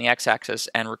biomass on the x-axis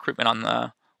and recruitment on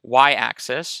the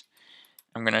y-axis.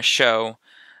 I'm going to show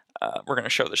we're going to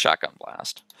show the shotgun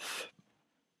blast.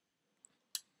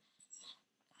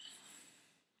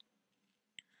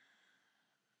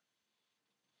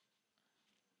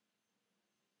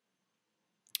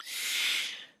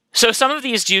 So some of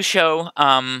these do show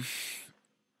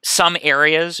some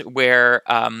areas where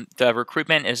the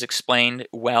recruitment is explained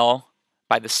well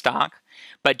by the stock,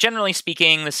 but generally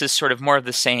speaking, this is sort of more of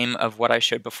the same of what I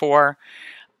showed before.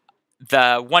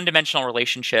 The one-dimensional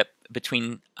relationship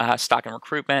between stock and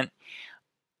recruitment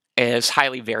is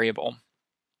highly variable.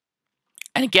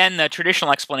 And again, the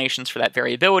traditional explanations for that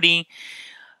variability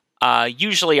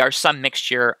usually are some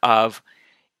mixture of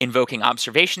invoking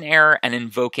observation error and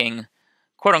invoking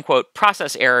quote-unquote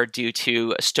process error due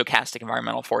to stochastic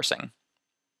environmental forcing.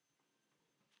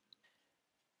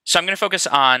 So I'm going to focus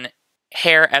on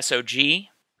hair SOG.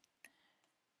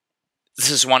 This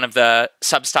is one of the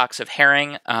substocks of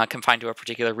herring confined to a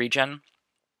particular region.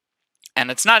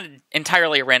 And it's not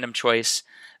entirely a random choice.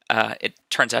 It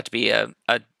turns out to be a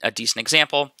decent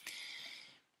example.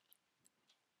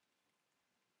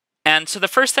 And so the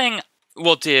first thing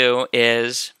we'll do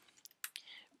is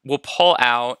we'll pull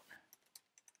out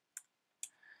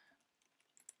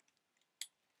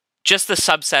just the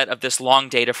subset of this long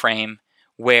data frame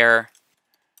where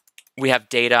we have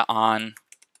data on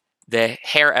the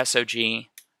hair SOG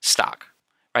stock,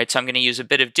 right? So I'm going to use a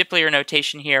bit of diploid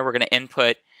notation here. We're going to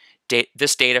input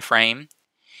this data frame,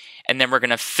 and then we're going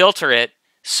to filter it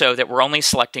so that we're only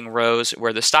selecting rows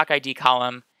where the stock ID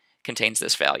column contains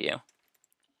this value.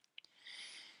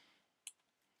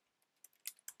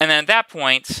 And then at that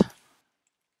point,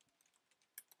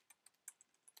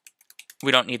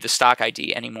 we don't need the stock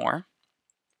ID anymore.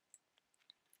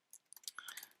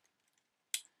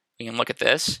 We can look at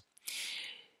this.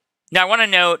 Now I want to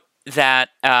note that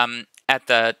at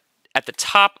the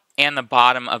top and the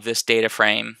bottom of this data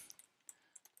frame,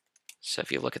 so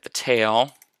if you look at the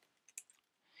tail,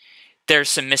 there's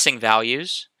some missing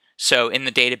values. So in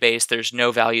the database, there's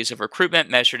no values of recruitment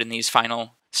measured in these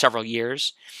final several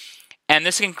years. And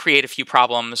this can create a few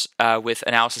problems with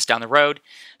analysis down the road.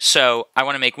 So I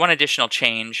want to make one additional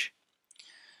change,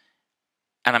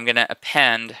 and I'm going to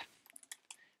append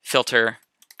filter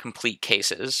complete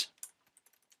cases.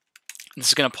 This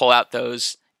is going to pull out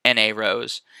those NA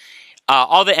rows.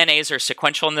 All the NAs are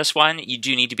sequential in this one. You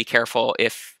do need to be careful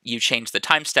if you change the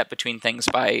time step between things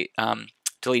by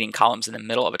deleting columns in the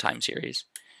middle of a time series.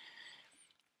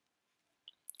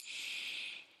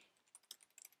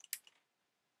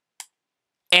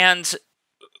 And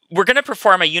we're going to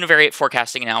perform a univariate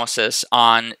forecasting analysis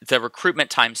on the recruitment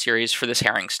time series for this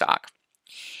herring stock.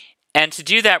 And to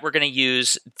do that, we're going to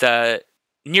use the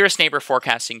nearest neighbor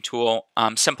forecasting tool,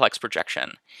 simplex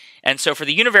projection. And so for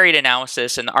the univariate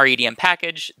analysis in the REDM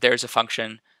package, there's a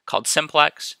function called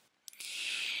simplex.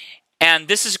 And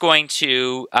this is going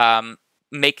to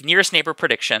make nearest neighbor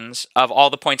predictions of all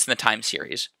the points in the time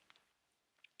series.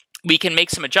 We can make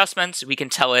some adjustments. We can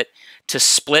tell it to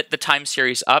split the time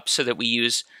series up so that we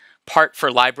use part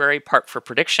for library, part for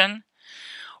prediction.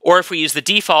 Or if we use the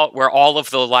default where all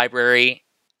of the library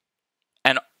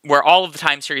and where all of the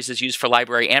time series is used for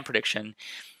library and prediction,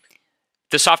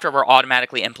 the software will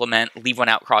automatically implement leave one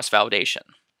out cross-validation.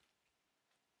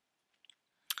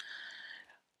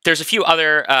 There's a few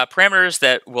other parameters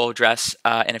that we'll address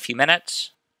in a few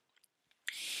minutes.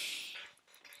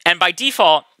 And by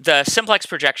default, the simplex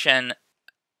projection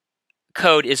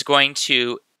code is going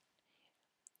to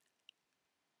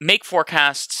make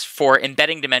forecasts for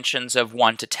embedding dimensions of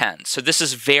 1 to 10. So this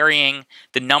is varying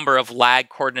the number of lag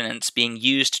coordinates being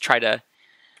used to try to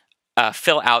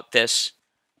fill out this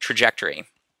trajectory.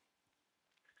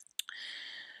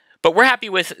 But we're happy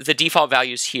with the default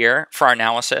values here for our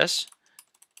analysis.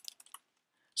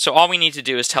 So all we need to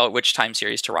do is tell it which time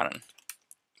series to run in.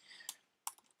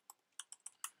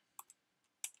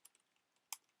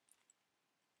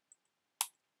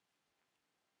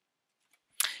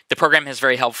 The program has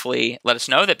very helpfully let us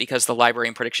know that because the library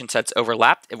and prediction sets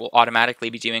overlap, it will automatically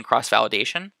be doing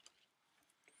cross-validation.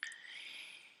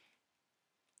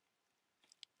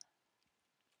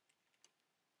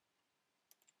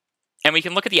 And we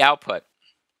can look at the output.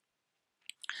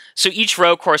 So each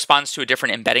row corresponds to a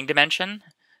different embedding dimension,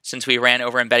 since we ran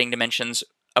over embedding dimensions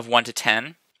of 1 to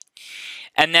 10.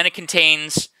 And then it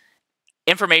contains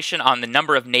information on the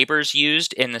number of neighbors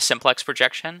used in the simplex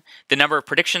projection, the number of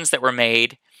predictions that were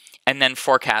made, and then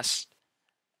forecast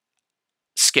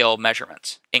skill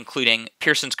measurements, including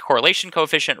Pearson's correlation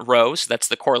coefficient rho, so that's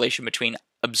the correlation between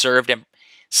observed and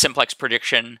simplex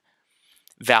prediction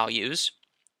values.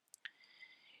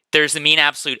 There's the mean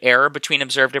absolute error between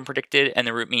observed and predicted, and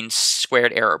the root mean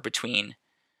squared error between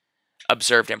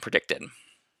observed and predicted.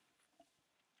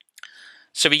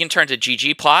 So we can turn to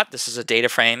ggplot. This is a data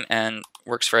frame and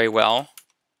works very well.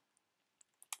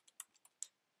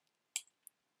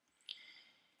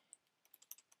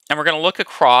 And we're going to look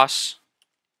across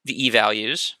the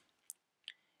e-values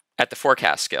at the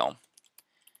forecast scale.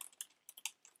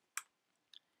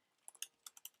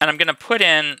 And I'm going to put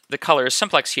in the color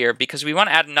simplex here because we want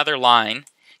to add another line.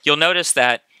 You'll notice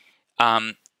that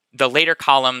the later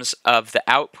columns of the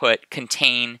output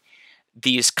contain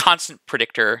these constant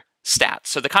predictor stats.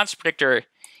 So the constant predictor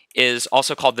is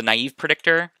also called the naive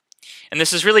predictor. And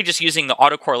this is really just using the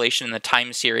autocorrelation in the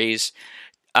time series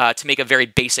to make a very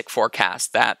basic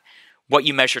forecast that what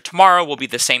you measure tomorrow will be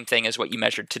the same thing as what you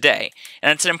measured today.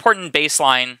 And it's an important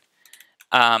baseline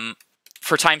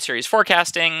for time series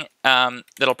forecasting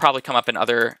that'll probably come up in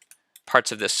other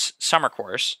parts of this summer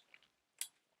course.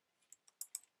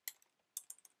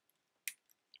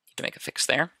 Need to make a fix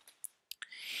there.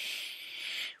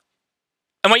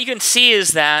 And what you can see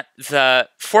is that the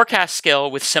forecast skill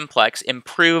with simplex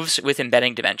improves with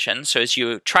embedding dimension. So as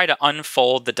you try to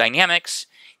unfold the dynamics,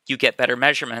 you get better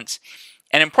measurements.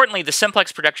 And importantly, the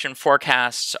simplex prediction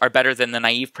forecasts are better than the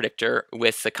naive predictor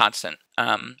with the constant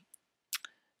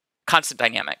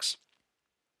dynamics.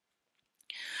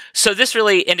 So this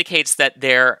really indicates that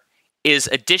there is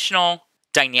additional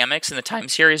dynamics in the time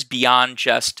series beyond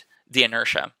just the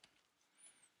inertia.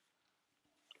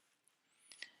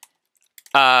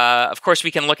 Of course,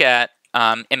 we can look at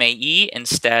MAE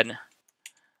instead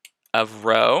of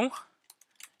rho.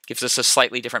 Gives us a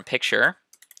slightly different picture.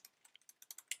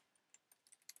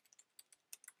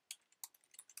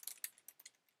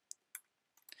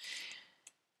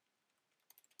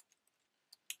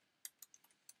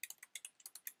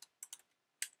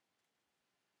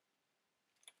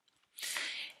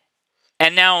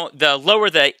 And now, the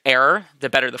lower the error, the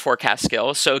better the forecast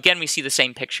skill. So again, we see the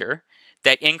same picture,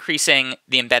 that increasing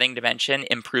the embedding dimension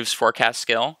improves forecast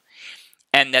skill,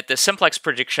 and that the simplex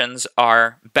predictions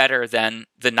are better than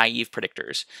the naive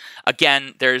predictors.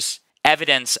 Again, there's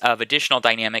evidence of additional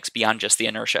dynamics beyond just the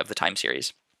inertia of the time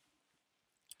series.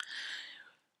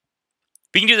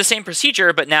 We can do the same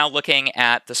procedure, but now looking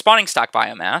at the spawning stock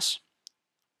biomass.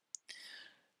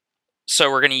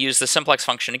 So we're going to use the simplex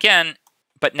function again,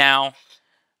 but now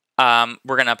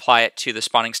we're going to apply it to the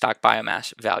spawning stock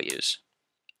biomass values.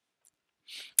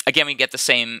 Again, we get the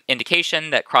same indication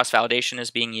that cross-validation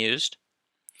is being used.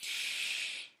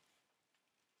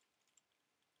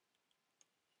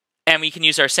 And we can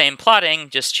use our same plotting,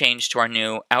 just change to our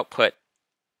new output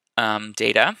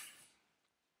data.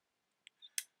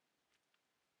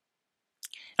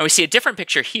 And we see a different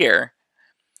picture here.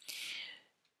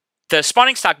 The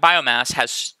spawning stock biomass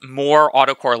has more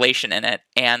autocorrelation in it,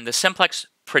 and the simplex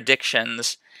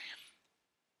predictions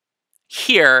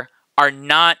here are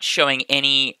not showing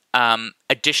any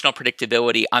additional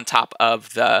predictability on top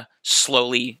of the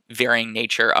slowly varying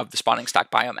nature of the spawning stock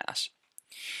biomass.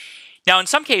 Now, in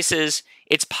some cases,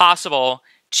 it's possible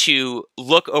to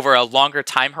look over a longer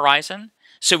time horizon,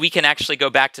 so we can actually go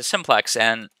back to simplex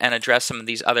and address some of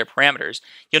these other parameters.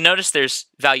 You'll notice there's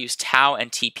values tau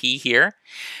and TP here.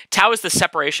 Tau is the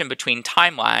separation between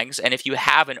time lags, and if you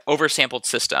have an oversampled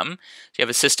system, so you have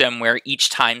a system where each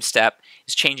time step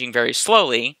is changing very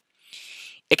slowly,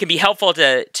 it can be helpful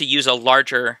to use a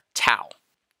larger tau.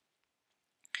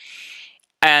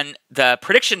 And the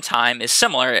prediction time is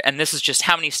similar, and this is just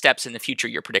how many steps in the future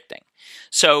you're predicting.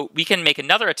 So we can make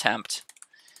another attempt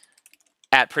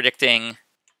at predicting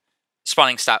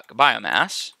spawning stock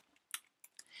biomass,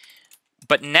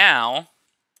 but now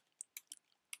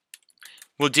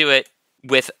we'll do it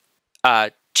with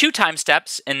 2 time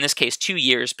steps, in this case 2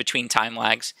 years between time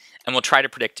lags, and we'll try to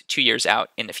predict 2 years out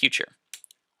in the future.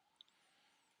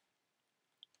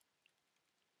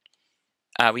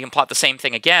 We can plot the same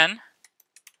thing again,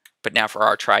 but now for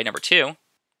our try number 2.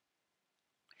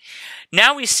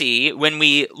 Now we see, when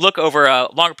we look over a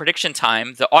longer prediction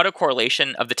time, the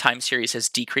autocorrelation of the time series has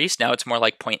decreased. Now it's more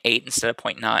like 0.8 instead of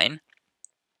 0.9.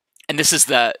 And this is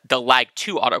the lag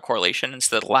 2 autocorrelation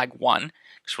instead of lag 1,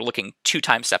 because we're looking 2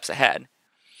 time steps ahead.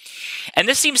 And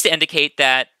this seems to indicate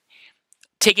that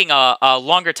taking a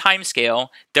longer time scale,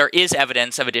 there is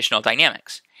evidence of additional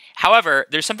dynamics. However,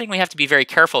 there's something we have to be very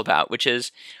careful about, which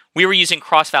is we were using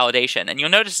cross-validation. And you'll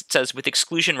notice it says with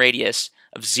exclusion radius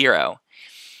of 0.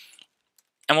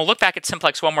 And we'll look back at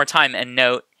simplex one more time and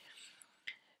note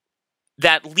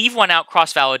that leave one out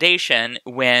cross-validation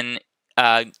when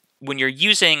you're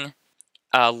using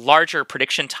a larger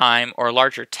prediction time or a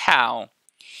larger tau,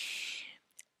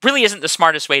 really isn't the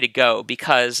smartest way to go,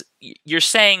 because you're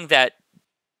saying that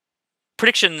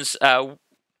predictions,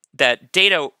 that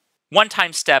data one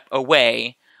time step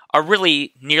away are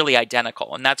really nearly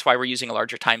identical, and that's why we're using a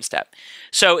larger time step.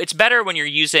 So it's better when you're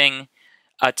using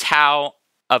a tau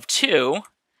of 2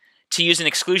 to use an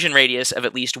exclusion radius of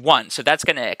at least 1. So that's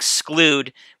going to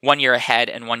exclude 1 year ahead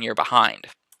and 1 year behind.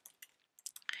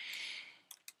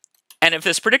 And if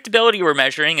this predictability we're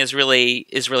measuring is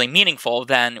really meaningful,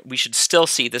 then we should still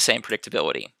see the same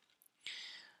predictability.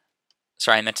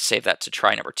 Sorry, I meant to save that to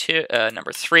try number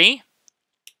 3.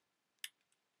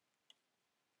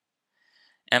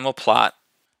 And we'll plot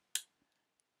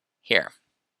here.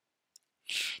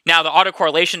 Now the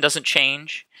autocorrelation doesn't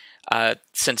change,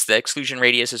 since the exclusion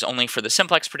radius is only for the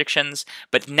simplex predictions,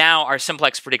 but now our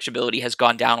simplex predictability has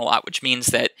gone down a lot, which means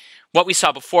that what we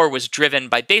saw before was driven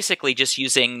by basically just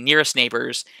using nearest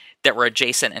neighbors that were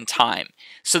adjacent in time.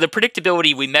 So the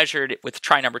predictability we measured with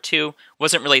try number 2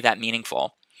 wasn't really that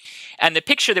meaningful. And the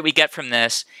picture that we get from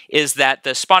this is that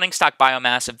the spawning stock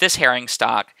biomass of this herring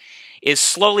stock is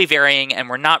slowly varying, and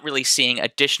we're not really seeing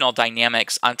additional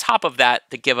dynamics on top of that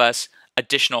that give us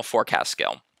additional forecast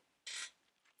skill.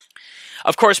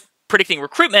 Of course, predicting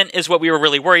recruitment is what we were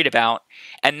really worried about,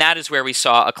 and that is where we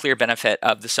saw a clear benefit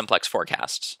of the simplex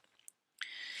forecasts.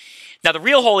 Now, the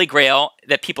real holy grail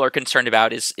that people are concerned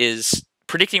about is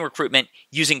predicting recruitment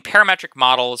using parametric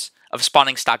models of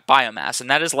spawning stock biomass, and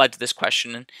that has led to this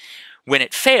question: when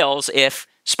it fails, if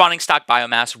spawning stock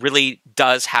biomass really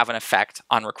does have an effect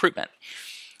on recruitment.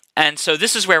 And so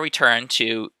this is where we turn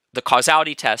to the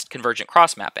causality test convergent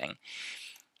cross-mapping.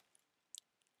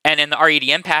 And in the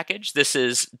REDM package, this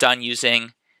is done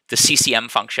using the CCM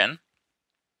function.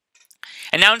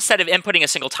 And now instead of inputting a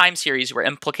single time series, we're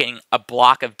inputting a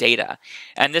block of data.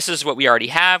 And this is what we already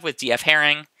have with DF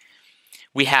herring.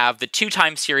 We have the 2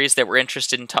 time series that we're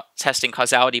interested in testing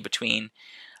causality between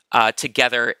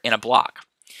together in a block.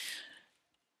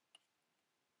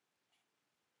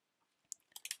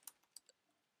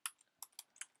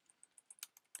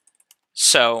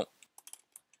 So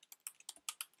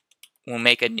we'll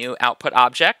make a new output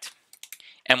object,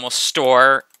 and we'll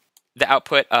store the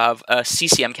output of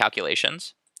CCM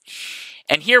calculations.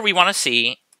 And here we want to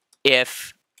see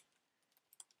if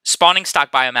spawning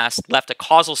stock biomass left a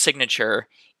causal signature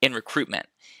in recruitment.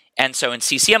 And so in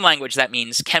CCM language, that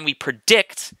means, can we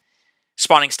predict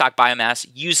spawning stock biomass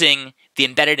using the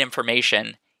embedded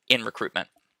information in recruitment?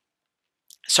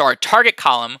 So our target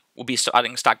column will be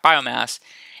spawning stock biomass,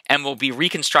 and we'll be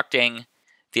reconstructing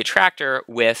the attractor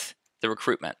with the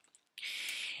recruitment.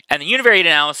 And the univariate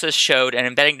analysis showed an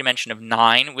embedding dimension of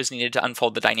 9 was needed to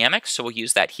unfold the dynamics, so we'll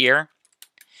use that here.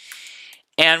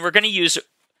 And we're going to use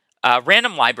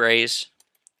random libraries,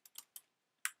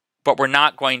 but we're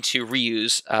not going to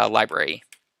reuse library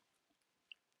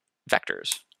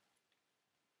vectors.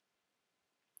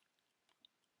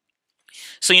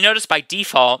 So you notice by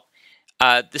default,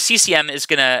 the CCM is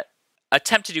going to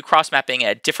attempt to do cross-mapping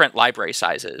at different library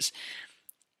sizes.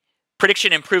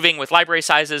 Prediction improving with library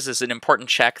sizes is an important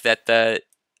check that the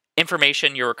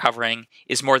information you're recovering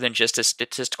is more than just a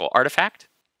statistical artifact.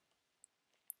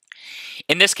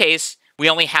 In this case, we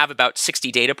only have about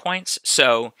 60 data points,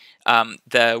 so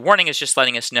the warning is just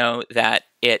letting us know that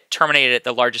it terminated at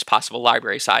the largest possible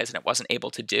library size and it wasn't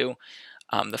able to do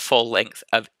the full length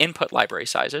of input library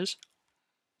sizes.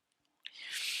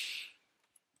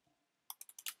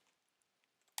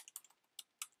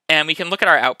 And we can look at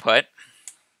our output.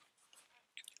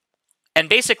 And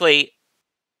basically,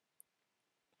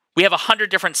 we have 100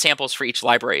 different samples for each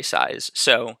library size.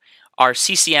 So our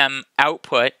CCM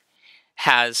output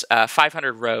has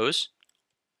 500 rows.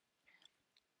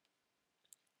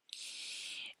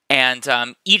 And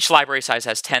each library size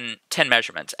has 10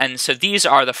 measurements. And so these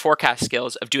are the forecast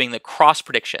skills of doing the cross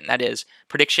prediction, that is,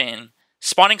 predicting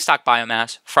spawning stock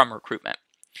biomass from recruitment.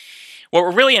 What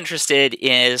we're really interested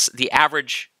in is the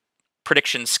average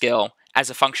prediction skill as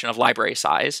a function of library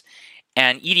size.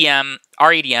 And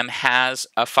REDM has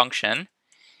a function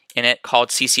in it called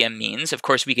CCM means. Of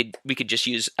course, we could just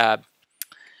use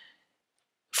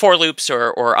for loops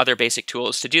or other basic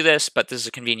tools to do this, but this is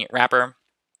a convenient wrapper.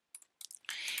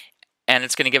 And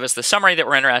it's going to give us the summary that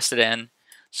we're interested in.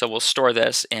 So we'll store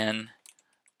this in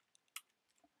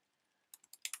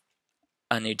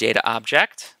a new data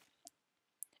object.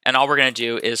 And all we're going to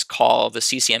do is call the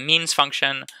CCM means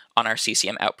function on our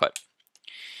CCM output.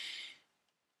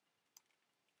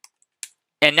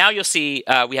 And now you'll see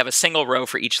we have a single row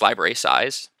for each library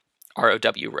size,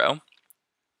 ROW row.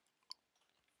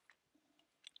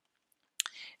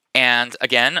 And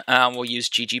again, we'll use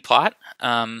ggplot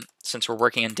since we're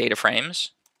working in data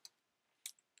frames.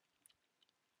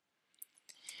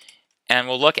 and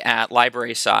we'll look at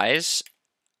library size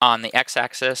on the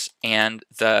x-axis and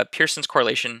the Pearson's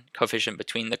correlation coefficient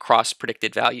between the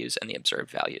cross-predicted values and the observed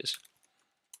values.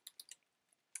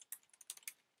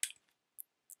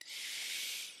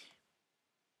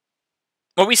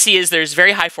 What we see is there's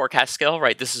very high forecast skill,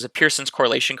 right? This is a Pearson's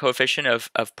correlation coefficient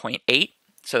of 0.8,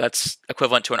 so that's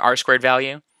equivalent to an R-squared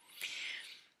value.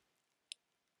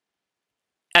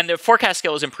 And the forecast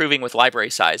skill is improving with library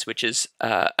size, which is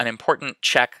an important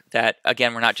check that,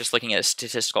 again, we're not just looking at a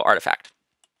statistical artifact.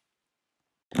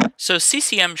 So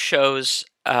CCM shows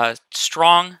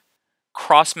strong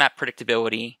cross-map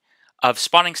predictability of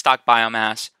spawning stock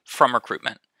biomass from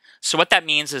recruitment. So what that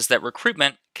means is that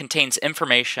recruitment contains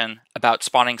information about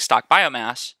spawning stock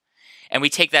biomass, and we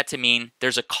take that to mean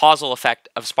there's a causal effect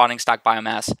of spawning stock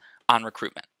biomass on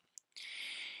recruitment.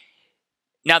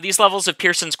 Now, these levels of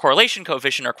Pearson's correlation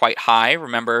coefficient are quite high.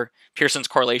 Remember, Pearson's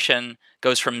correlation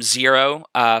goes from 0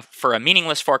 for a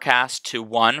meaningless forecast to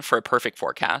 1 for a perfect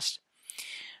forecast.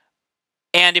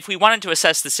 And if we wanted to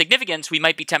assess the significance, we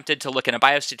might be tempted to look in a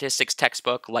biostatistics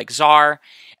textbook like ZAR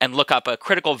and look up a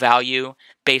critical value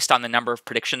based on the number of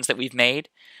predictions that we've made,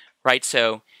 right?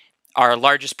 So our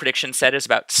largest prediction set is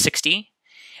about 60.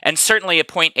 And certainly a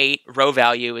 0.8 row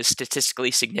value is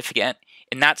statistically significant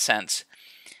in that sense.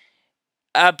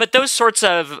 But those sorts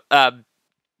of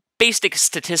basic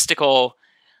statistical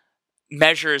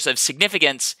measures of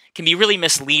significance can be really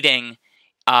misleading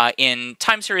in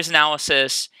time series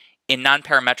analysis, in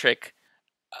non-parametric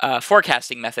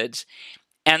forecasting methods.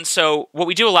 And so what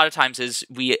we do a lot of times is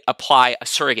we apply a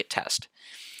surrogate test.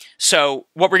 So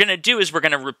what we're going to do is we're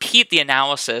going to repeat the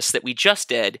analysis that we just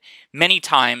did many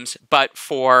times, but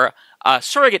for a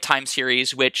surrogate time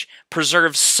series which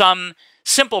preserves some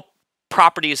simple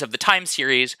properties of the time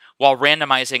series while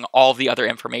randomizing all the other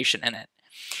information in it.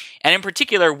 And in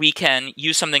particular, we can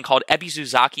use something called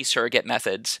Ebizuzaki surrogate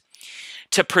methods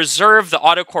to preserve the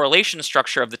autocorrelation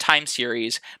structure of the time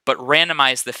series, but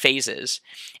randomize the phases.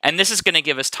 And this is going to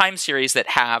give us time series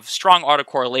that have strong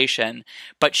autocorrelation,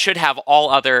 but should have all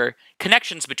other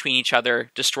connections between each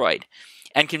other destroyed.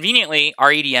 And conveniently, our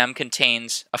EDM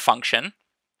contains a function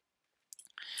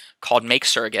called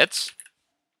makeSurrogates.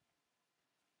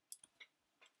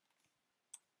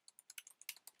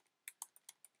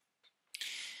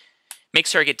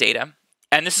 MakeSurrogate data.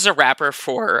 And this is a wrapper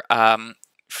for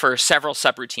several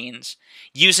subroutines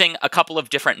using a couple of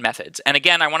different methods. And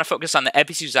again, I want to focus on the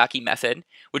Ebizuzaki method,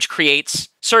 which creates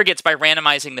surrogates by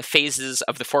randomizing the phases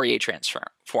of the Fourier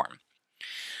transform.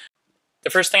 The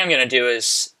first thing I'm going to do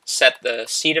is set the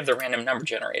seed of the random number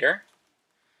generator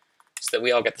so that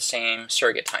we all get the same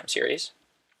surrogate time series.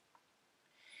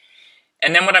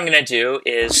 And then what I'm going to do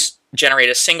is generate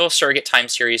a single surrogate time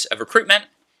series of recruitment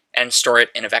and store it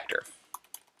in a vector.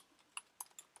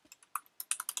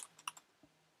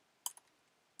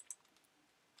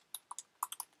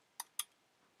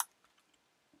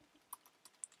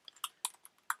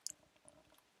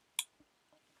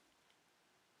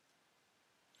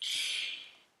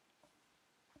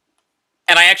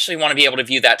 And I actually want to be able to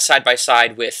view that side by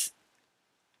side with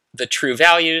the true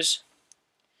values.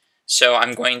 So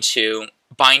I'm going to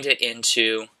bind it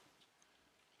into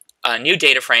a new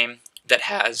data frame that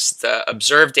has the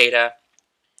observed data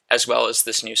as well as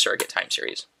this new surrogate time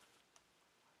series.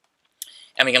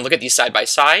 And we can look at these side by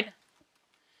side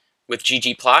with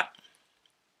ggplot.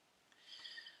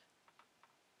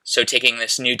 So taking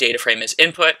this new data frame as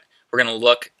input, we're going to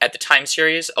look at the time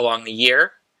series along the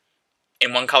year.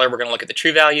 In one color, we're going to look at the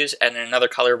true values, and in another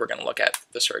color, we're going to look at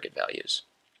the surrogate values.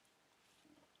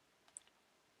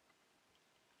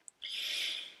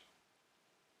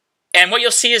 And what you'll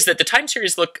see is that the time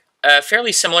series look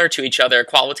fairly similar to each other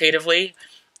qualitatively.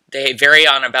 They vary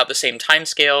on about the same time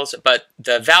scales, but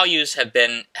the values have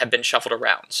been shuffled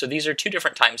around. So these are two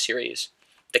different time series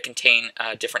that contain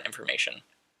different information.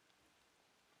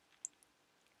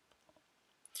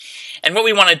 And what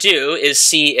we want to do is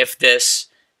see if this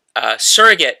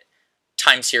surrogate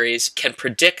time series can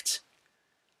predict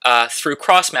through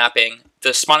cross-mapping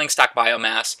the spawning stock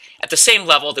biomass at the same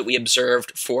level that we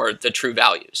observed for the true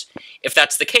values. If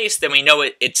that's the case, then we know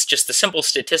it's just the simple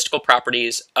statistical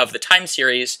properties of the time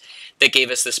series that gave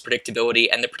us this predictability,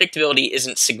 and the predictability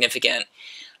isn't significant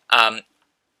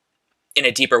in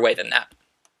a deeper way than that.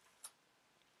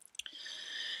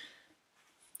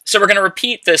 So we're going to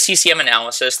repeat the CCM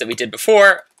analysis that we did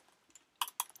before,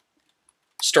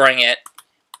 storing it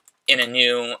in a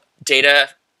new data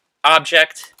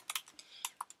object.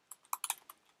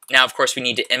 Now, of course, we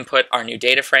need to input our new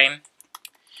data frame.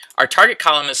 Our target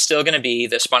column is still going to be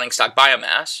the spawning stock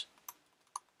biomass,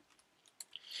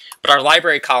 but our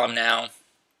library column now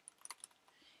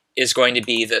is going to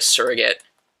be the surrogate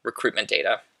recruitment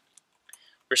data.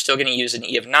 We're still going to use an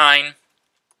E of 9.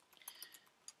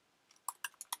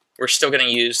 We're still going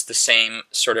to use the same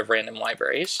sort of random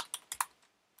libraries.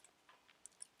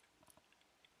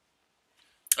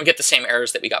 We get the same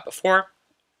errors that we got before,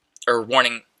 or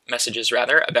warning messages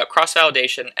rather, about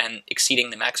cross-validation and exceeding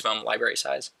the maximum library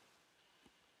size.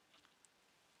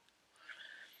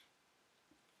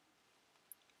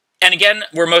 And again,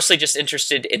 we're mostly just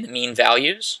interested in the mean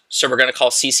values, so we're going to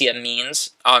call CCM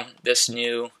means on this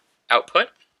new output.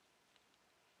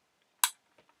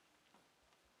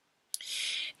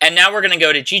 And now we're going to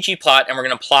go to ggplot and we're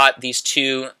going to plot these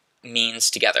two means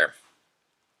together.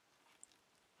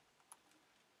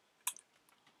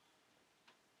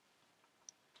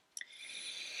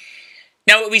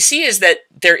 Now what we see is that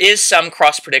there is some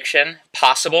cross-prediction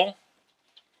possible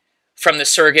from the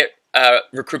surrogate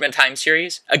recruitment time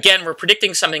series. Again, we're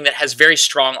predicting something that has very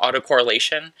strong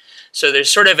autocorrelation, so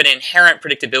there's sort of an inherent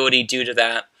predictability due to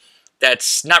that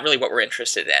that's not really what we're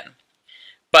interested in.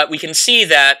 But we can see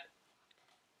that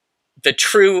the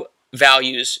true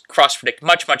values cross-predict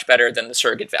much, much better than the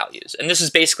surrogate values. And this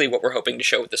is basically what we're hoping to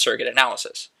show with the surrogate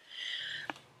analysis.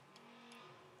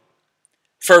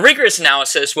 For a rigorous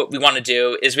analysis, what we want to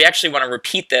do is we actually want to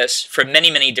repeat this for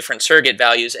many, many different surrogate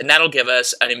values, and that'll give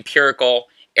us an empirical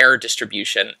error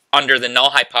distribution under the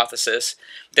null hypothesis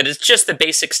that is just the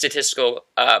basic statistical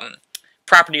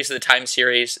properties of the time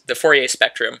series, the Fourier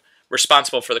spectrum,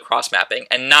 responsible for the cross-mapping,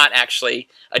 and not actually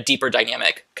a deeper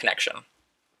dynamic connection.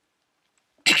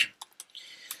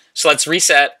 So let's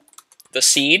reset the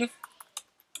seed.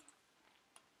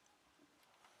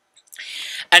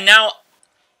 And now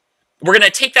we're going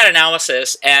to take that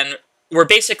analysis and we're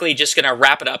basically just going to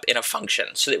wrap it up in a function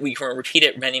so that we can repeat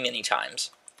it many, many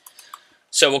times.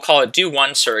 So we'll call it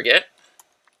do1 surrogate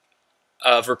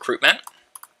of recruitment.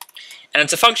 And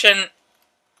it's a function,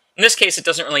 in this case it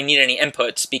doesn't really need any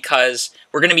inputs because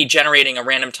we're going to be generating a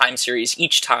random time series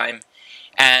each time,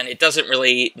 and it doesn't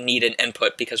really need an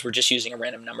input because we're just using a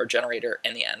random number generator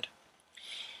in the end.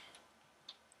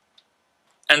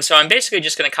 And so I'm basically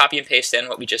just going to copy and paste in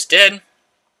what we just did,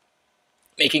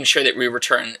 making sure that we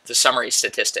return the summary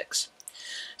statistics.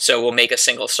 So we'll make a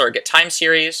single surrogate time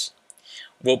series,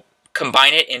 we'll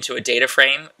combine it into a data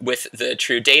frame with the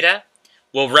true data,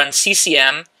 we'll run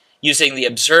CCM using the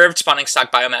observed spawning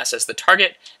stock biomass as the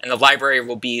target, and the library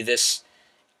will be this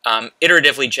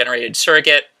iteratively generated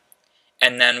surrogate,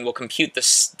 and then we'll compute the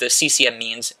CCM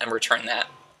means and return that.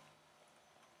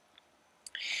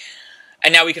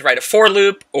 And now we could write a for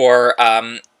loop or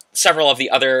several of the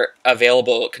other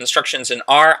available constructions in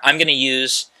R. I'm going to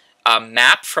use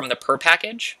map from the per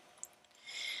package,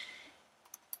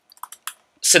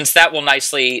 since that will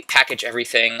nicely package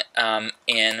everything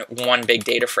in one big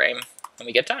data frame when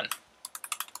we get done.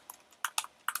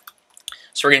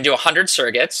 So we're going to do 100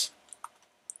 surrogates,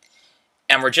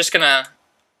 and we're just going to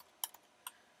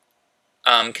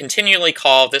continually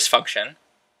call this function,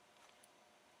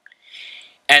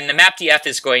 and the mapdf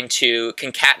is going to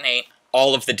concatenate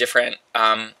all of the different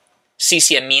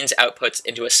CCM means outputs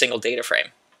into a single data frame.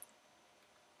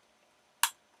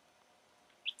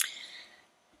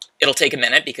 It'll take a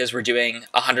minute because we're doing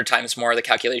 100 times more of the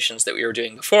calculations that we were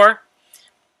doing before.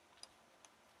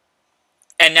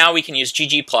 And now we can use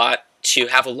ggplot to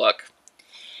have a look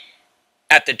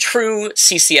at the true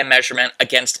CCM measurement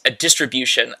against a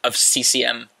distribution of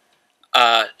CCM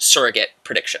surrogate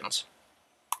predictions.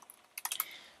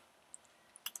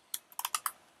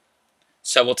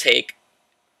 So we'll take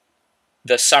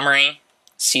the summary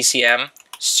CCM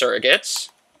surrogates,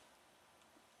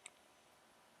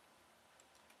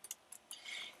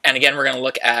 and again we're going to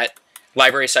look at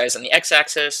library size on the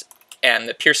x-axis and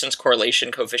the Pearson's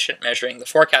correlation coefficient measuring the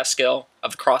forecast skill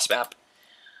of the cross-map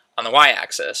on the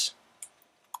y-axis.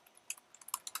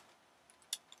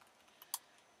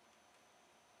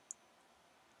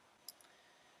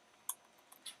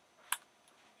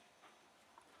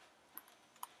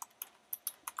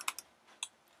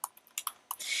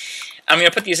 I'm going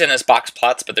to put these in as box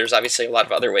plots, but there's obviously a lot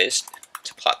of other ways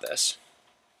to plot this.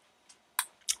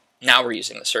 Now we're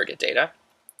using the surrogate data.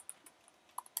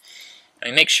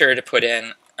 And we make sure to put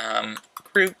in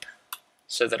group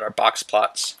so that our box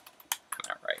plots come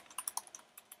out right.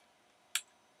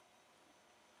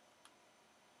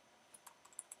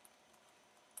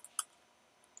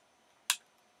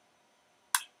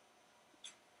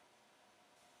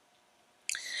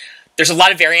 There's a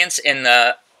lot of variance in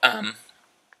the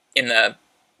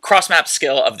cross-map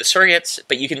skill of the surrogates,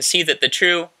 but you can see that the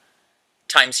true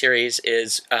time series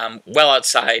is well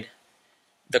outside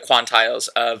the quantiles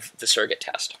of the surrogate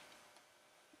test.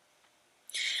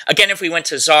 Again, if we went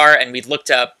to ZAR and we'd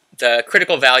looked up the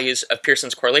critical values of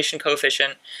Pearson's correlation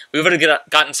coefficient, we would have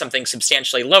gotten something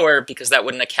substantially lower because that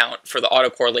wouldn't account for the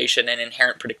autocorrelation and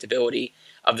inherent predictability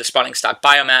of the spawning stock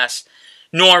biomass,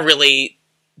 nor really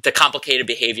the complicated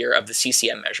behavior of the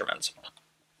CCM measurements.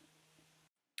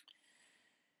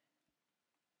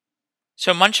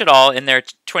 So Munch et al. In their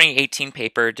 2018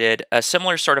 paper did a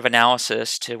similar sort of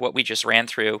analysis to what we just ran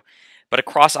through, but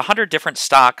across 100 different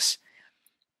stocks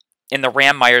in the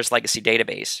Ram-Myers legacy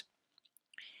database.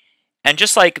 And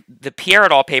just like the Pierre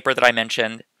et al. Paper that I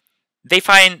mentioned, they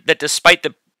find that despite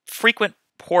the frequent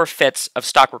poor fits of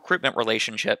stock recruitment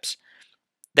relationships,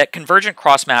 that convergent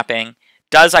cross-mapping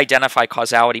does identify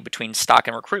causality between stock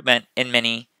and recruitment in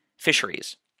many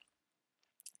fisheries.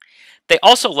 They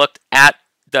also looked at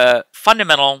the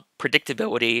fundamental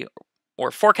predictability or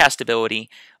forecastability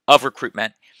of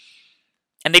recruitment.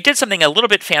 And they did something a little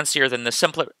bit fancier than the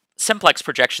simplex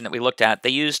projection that we looked at. They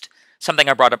used something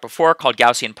I brought up before called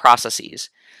Gaussian processes.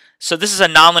 So this is a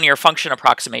nonlinear function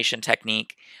approximation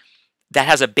technique that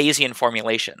has a Bayesian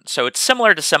formulation. So it's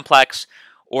similar to simplex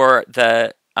or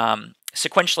the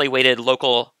sequentially weighted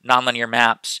local nonlinear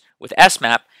maps with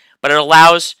SMAP, but it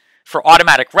allows for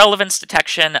automatic relevance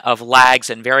detection of lags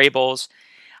and variables,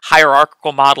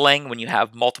 hierarchical modeling when you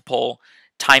have multiple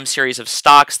time series of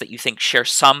stocks that you think share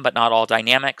some but not all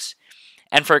dynamics,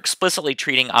 and for explicitly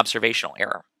treating observational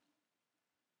error.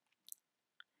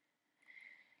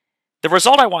 The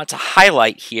result I want to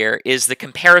highlight here is the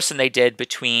comparison they did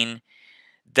between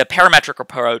the parametric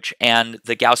approach and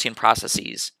the Gaussian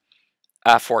processes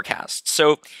forecast.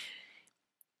 So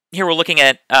here we're looking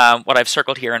at what I've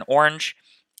circled here in orange.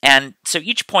 And so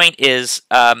each point is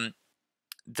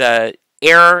the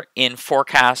error in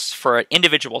forecasts for an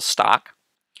individual stock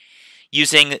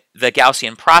using the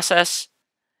Gaussian process,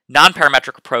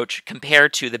 non-parametric approach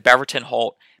compared to the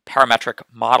Beverton-Holt parametric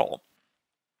model.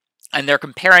 And they're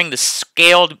comparing the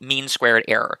scaled mean squared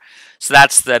error. So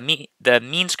that's the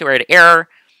mean squared error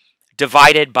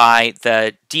divided by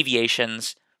the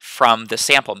deviations from the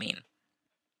sample mean.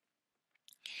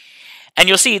 And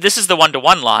you'll see this is the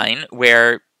one-to-one line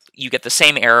where you get the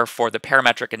same error for the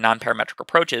parametric and non-parametric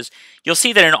approaches. You'll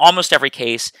see that in almost every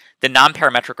case, the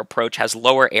non-parametric approach has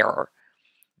lower error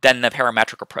than the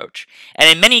parametric approach. And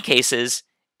in many cases,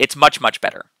 it's much, much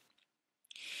better.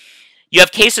 You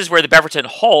have cases where the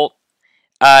Beverton-Holt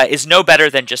is no better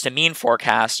than just a mean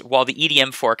forecast, while the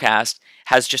EDM forecast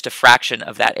has just a fraction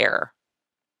of that error.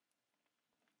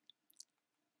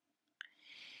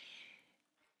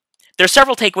 There are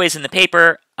several takeaways in the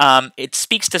paper. It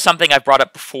speaks to something I've brought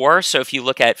up before. So if you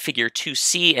look at figure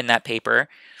 2C in that paper,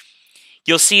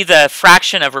 you'll see the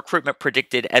fraction of recruitment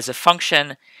predicted as a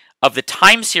function of the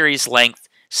time series length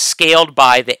scaled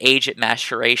by the age at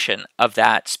maturation of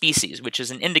that species, which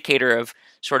is an indicator of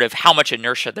sort of how much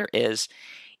inertia there is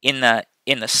in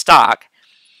the stock.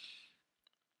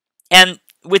 And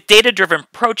with data-driven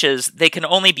approaches, they can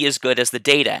only be as good as the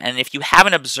data. And if you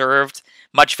haven't observed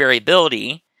much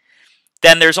variability,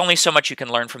 then there's only so much you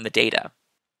can learn from the data.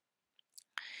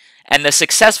 And the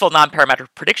successful non-parametric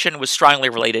prediction was strongly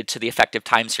related to the effective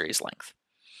time series length.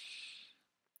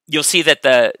 You'll see that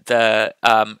the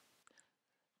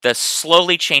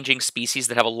slowly changing species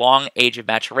that have a long age of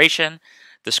maturation,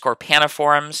 the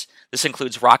scorpaniforms, this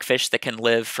includes rockfish that can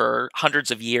live for hundreds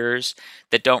of years,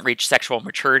 that don't reach sexual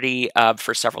maturity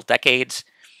for several decades,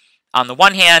 on the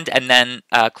one hand, and then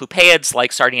clupeids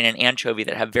like sardine and anchovy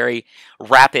that have very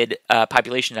rapid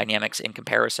population dynamics in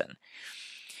comparison.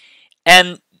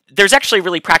 And there's actually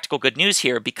really practical good news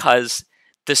here because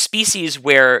the species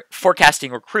where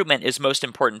forecasting recruitment is most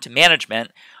important to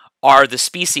management are the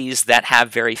species that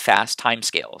have very fast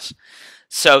timescales.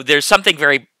 So there's something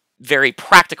very, very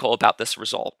practical about this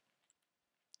result.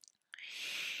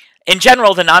 In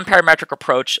general, the non-parametric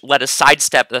approach let us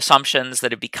sidestep the assumptions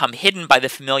that have become hidden by the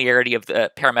familiarity of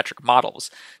the parametric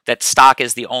models, that stock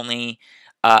is the only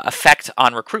effect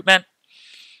on recruitment,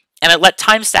 and it let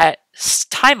time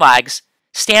lags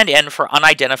stand in for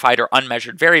unidentified or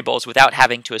unmeasured variables without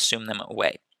having to assume them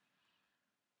away.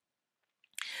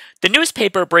 The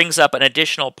newspaper brings up an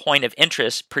additional point of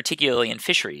interest, particularly in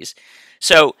fisheries.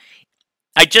 So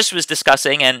I just was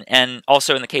discussing, and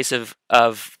also in the case of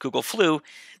Google Flu,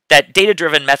 that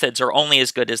data-driven methods are only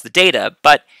as good as the data,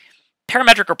 but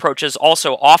parametric approaches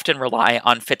also often rely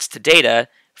on fits to data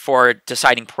for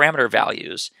deciding parameter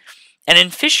values. And in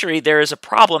fishery, there is a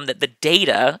problem that the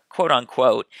data, quote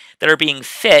unquote, that are being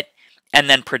fit and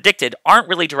then predicted aren't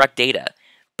really direct data,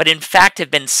 but in fact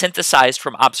have been synthesized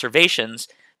from observations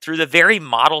through the very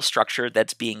model structure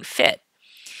that's being fit.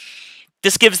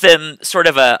 This gives them sort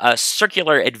of a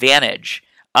circular advantage.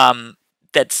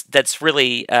 that's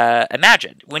really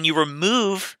imagined. When you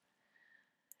remove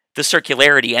the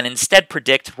circularity and instead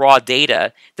predict raw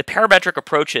data, the parametric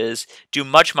approaches do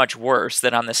much, much worse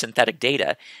than on the synthetic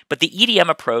data, but the EDM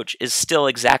approach is still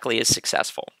exactly as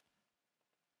successful.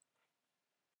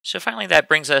 So finally, that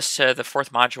brings us to the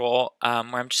fourth module,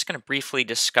 where I'm just going to briefly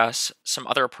discuss some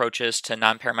other approaches to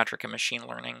nonparametric and machine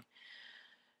learning.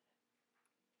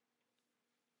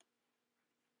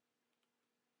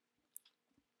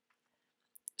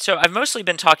 So I've mostly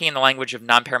been talking in the language of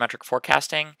nonparametric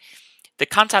forecasting. The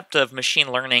concept of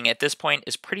machine learning at this point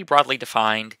is pretty broadly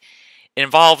defined. It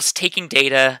involves taking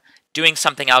data, doing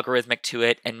something algorithmic to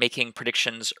it, and making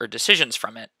predictions or decisions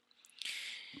from it.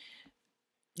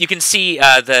 You can see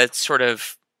the sort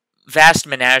of vast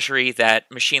menagerie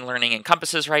that machine learning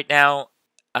encompasses right now,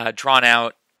 drawn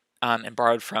out and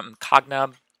borrowed from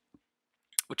Cognub,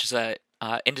 which is a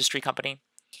industry company.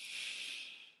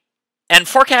 And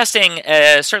forecasting,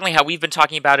 certainly how we've been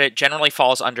talking about it, generally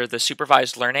falls under the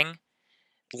supervised learning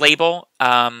label,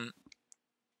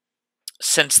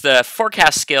 since the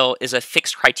forecast skill is a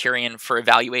fixed criterion for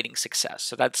evaluating success.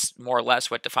 So that's more or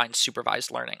less what defines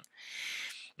supervised learning.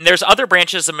 And there's other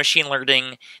branches of machine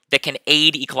learning that can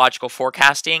aid ecological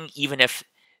forecasting, even if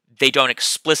they don't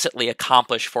explicitly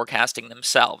accomplish forecasting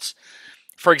themselves.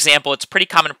 For example, it's pretty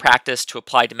common practice to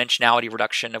apply dimensionality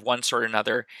reduction of one sort or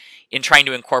another in trying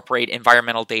to incorporate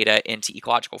environmental data into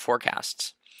ecological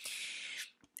forecasts.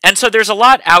 And so there's a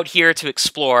lot out here to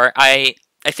explore. I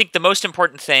think the most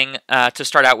important thing to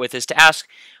start out with is to ask,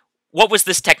 what was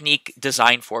this technique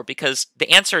designed for? Because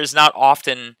the answer is not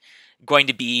often going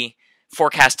to be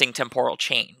forecasting temporal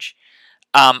change.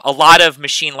 A lot of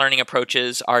machine learning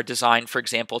approaches are designed, for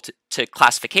example, to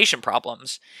classification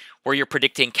problems, where you're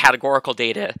predicting categorical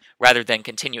data rather than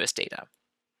continuous data.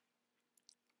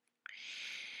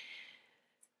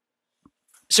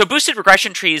 So boosted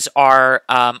regression trees are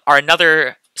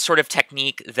another sort of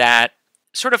technique that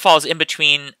sort of falls in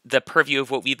between the purview of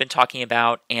what we've been talking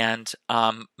about and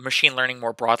machine learning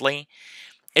more broadly.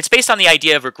 It's based on the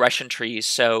idea of regression trees,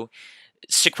 so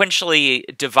sequentially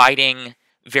dividing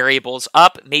variables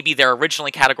up. Maybe they're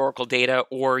originally categorical data,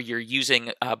 or you're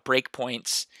using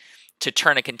breakpoints to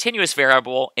turn a continuous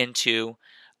variable into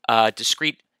a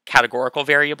discrete categorical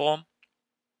variable.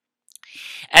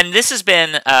 And this has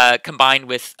been combined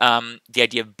with the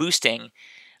idea of boosting,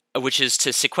 which is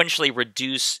to sequentially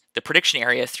reduce the prediction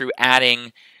area through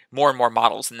adding more and more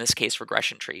models, in this case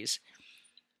regression trees.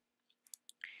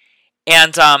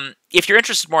 And if you're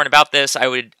interested more about this, I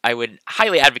would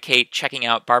highly advocate checking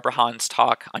out Barbara Hahn's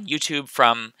talk on YouTube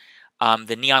from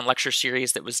the Neon lecture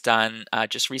series that was done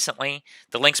just recently.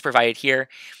 The link's provided here.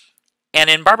 And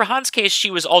in Barbara Hahn's case,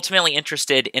 she was ultimately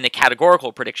interested in a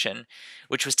categorical prediction,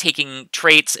 which was taking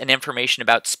traits and information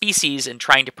about species and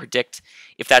trying to predict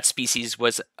if that species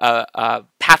was a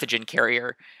pathogen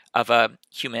carrier of a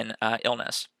human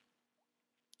illness.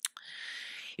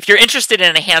 If you're interested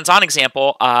in a hands-on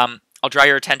example, I'll draw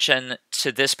your attention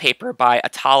to this paper by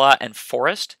Atala and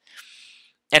Forrest.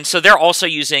 And so they're also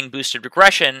using boosted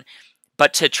regression,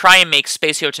 but to try and make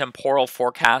spatiotemporal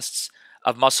forecasts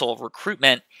of mussel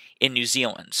recruitment in New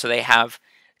Zealand. So they have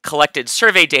collected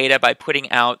survey data by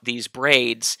putting out these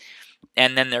braids,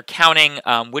 and then they're counting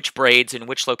which braids in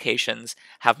which locations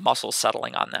have mussels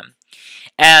settling on them.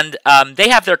 And they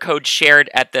have their code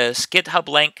shared at the GitHub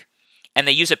link, and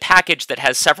they use a package that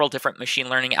has several different machine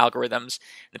learning algorithms.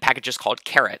 The package is called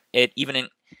Carrot. It even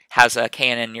has a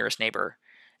KNN nearest neighbor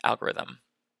algorithm.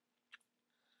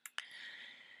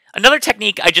 Another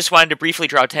technique I just wanted to briefly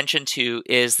draw attention to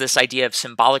is this idea of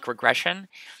symbolic regression.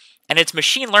 And it's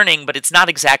machine learning, but it's not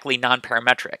exactly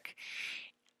nonparametric.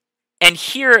 And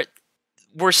here,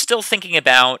 we're still thinking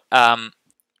about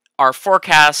our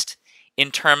forecast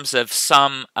in terms of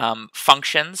some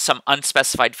functions, some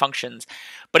unspecified functions.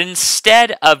 But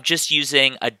instead of just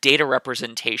using a data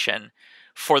representation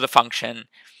for the function,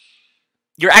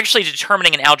 you're actually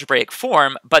determining an algebraic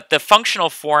form, but the functional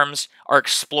forms are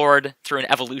explored through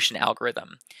an evolution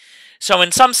algorithm. So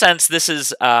in some sense, this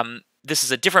is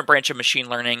a different branch of machine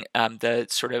learning, the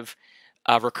sort of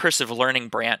recursive learning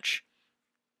branch.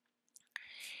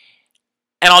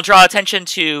 And I'll draw attention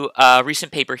to a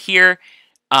recent paper here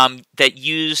that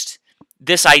used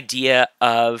this idea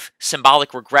of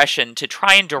symbolic regression to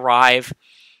try and derive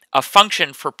a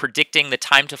function for predicting the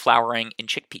time to flowering in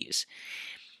chickpeas.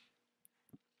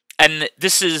 And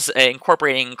this is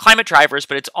incorporating climate drivers,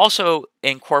 but it's also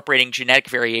incorporating genetic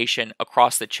variation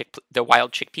across the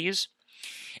wild chickpeas.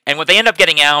 And what they end up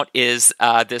getting out is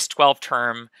this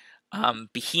 12-term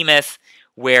behemoth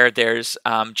where there's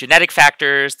genetic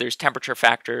factors, there's temperature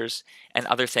factors, and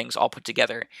other things all put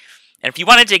together. And if you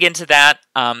want to dig into that,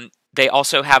 they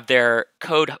also have their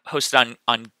code hosted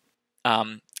on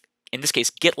in this case,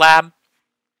 GitLab.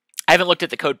 I haven't looked at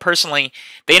the code personally.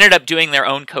 They ended up doing their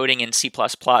own coding in C++.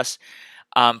 But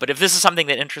if this is something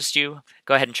that interests you,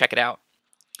 go ahead and check it out.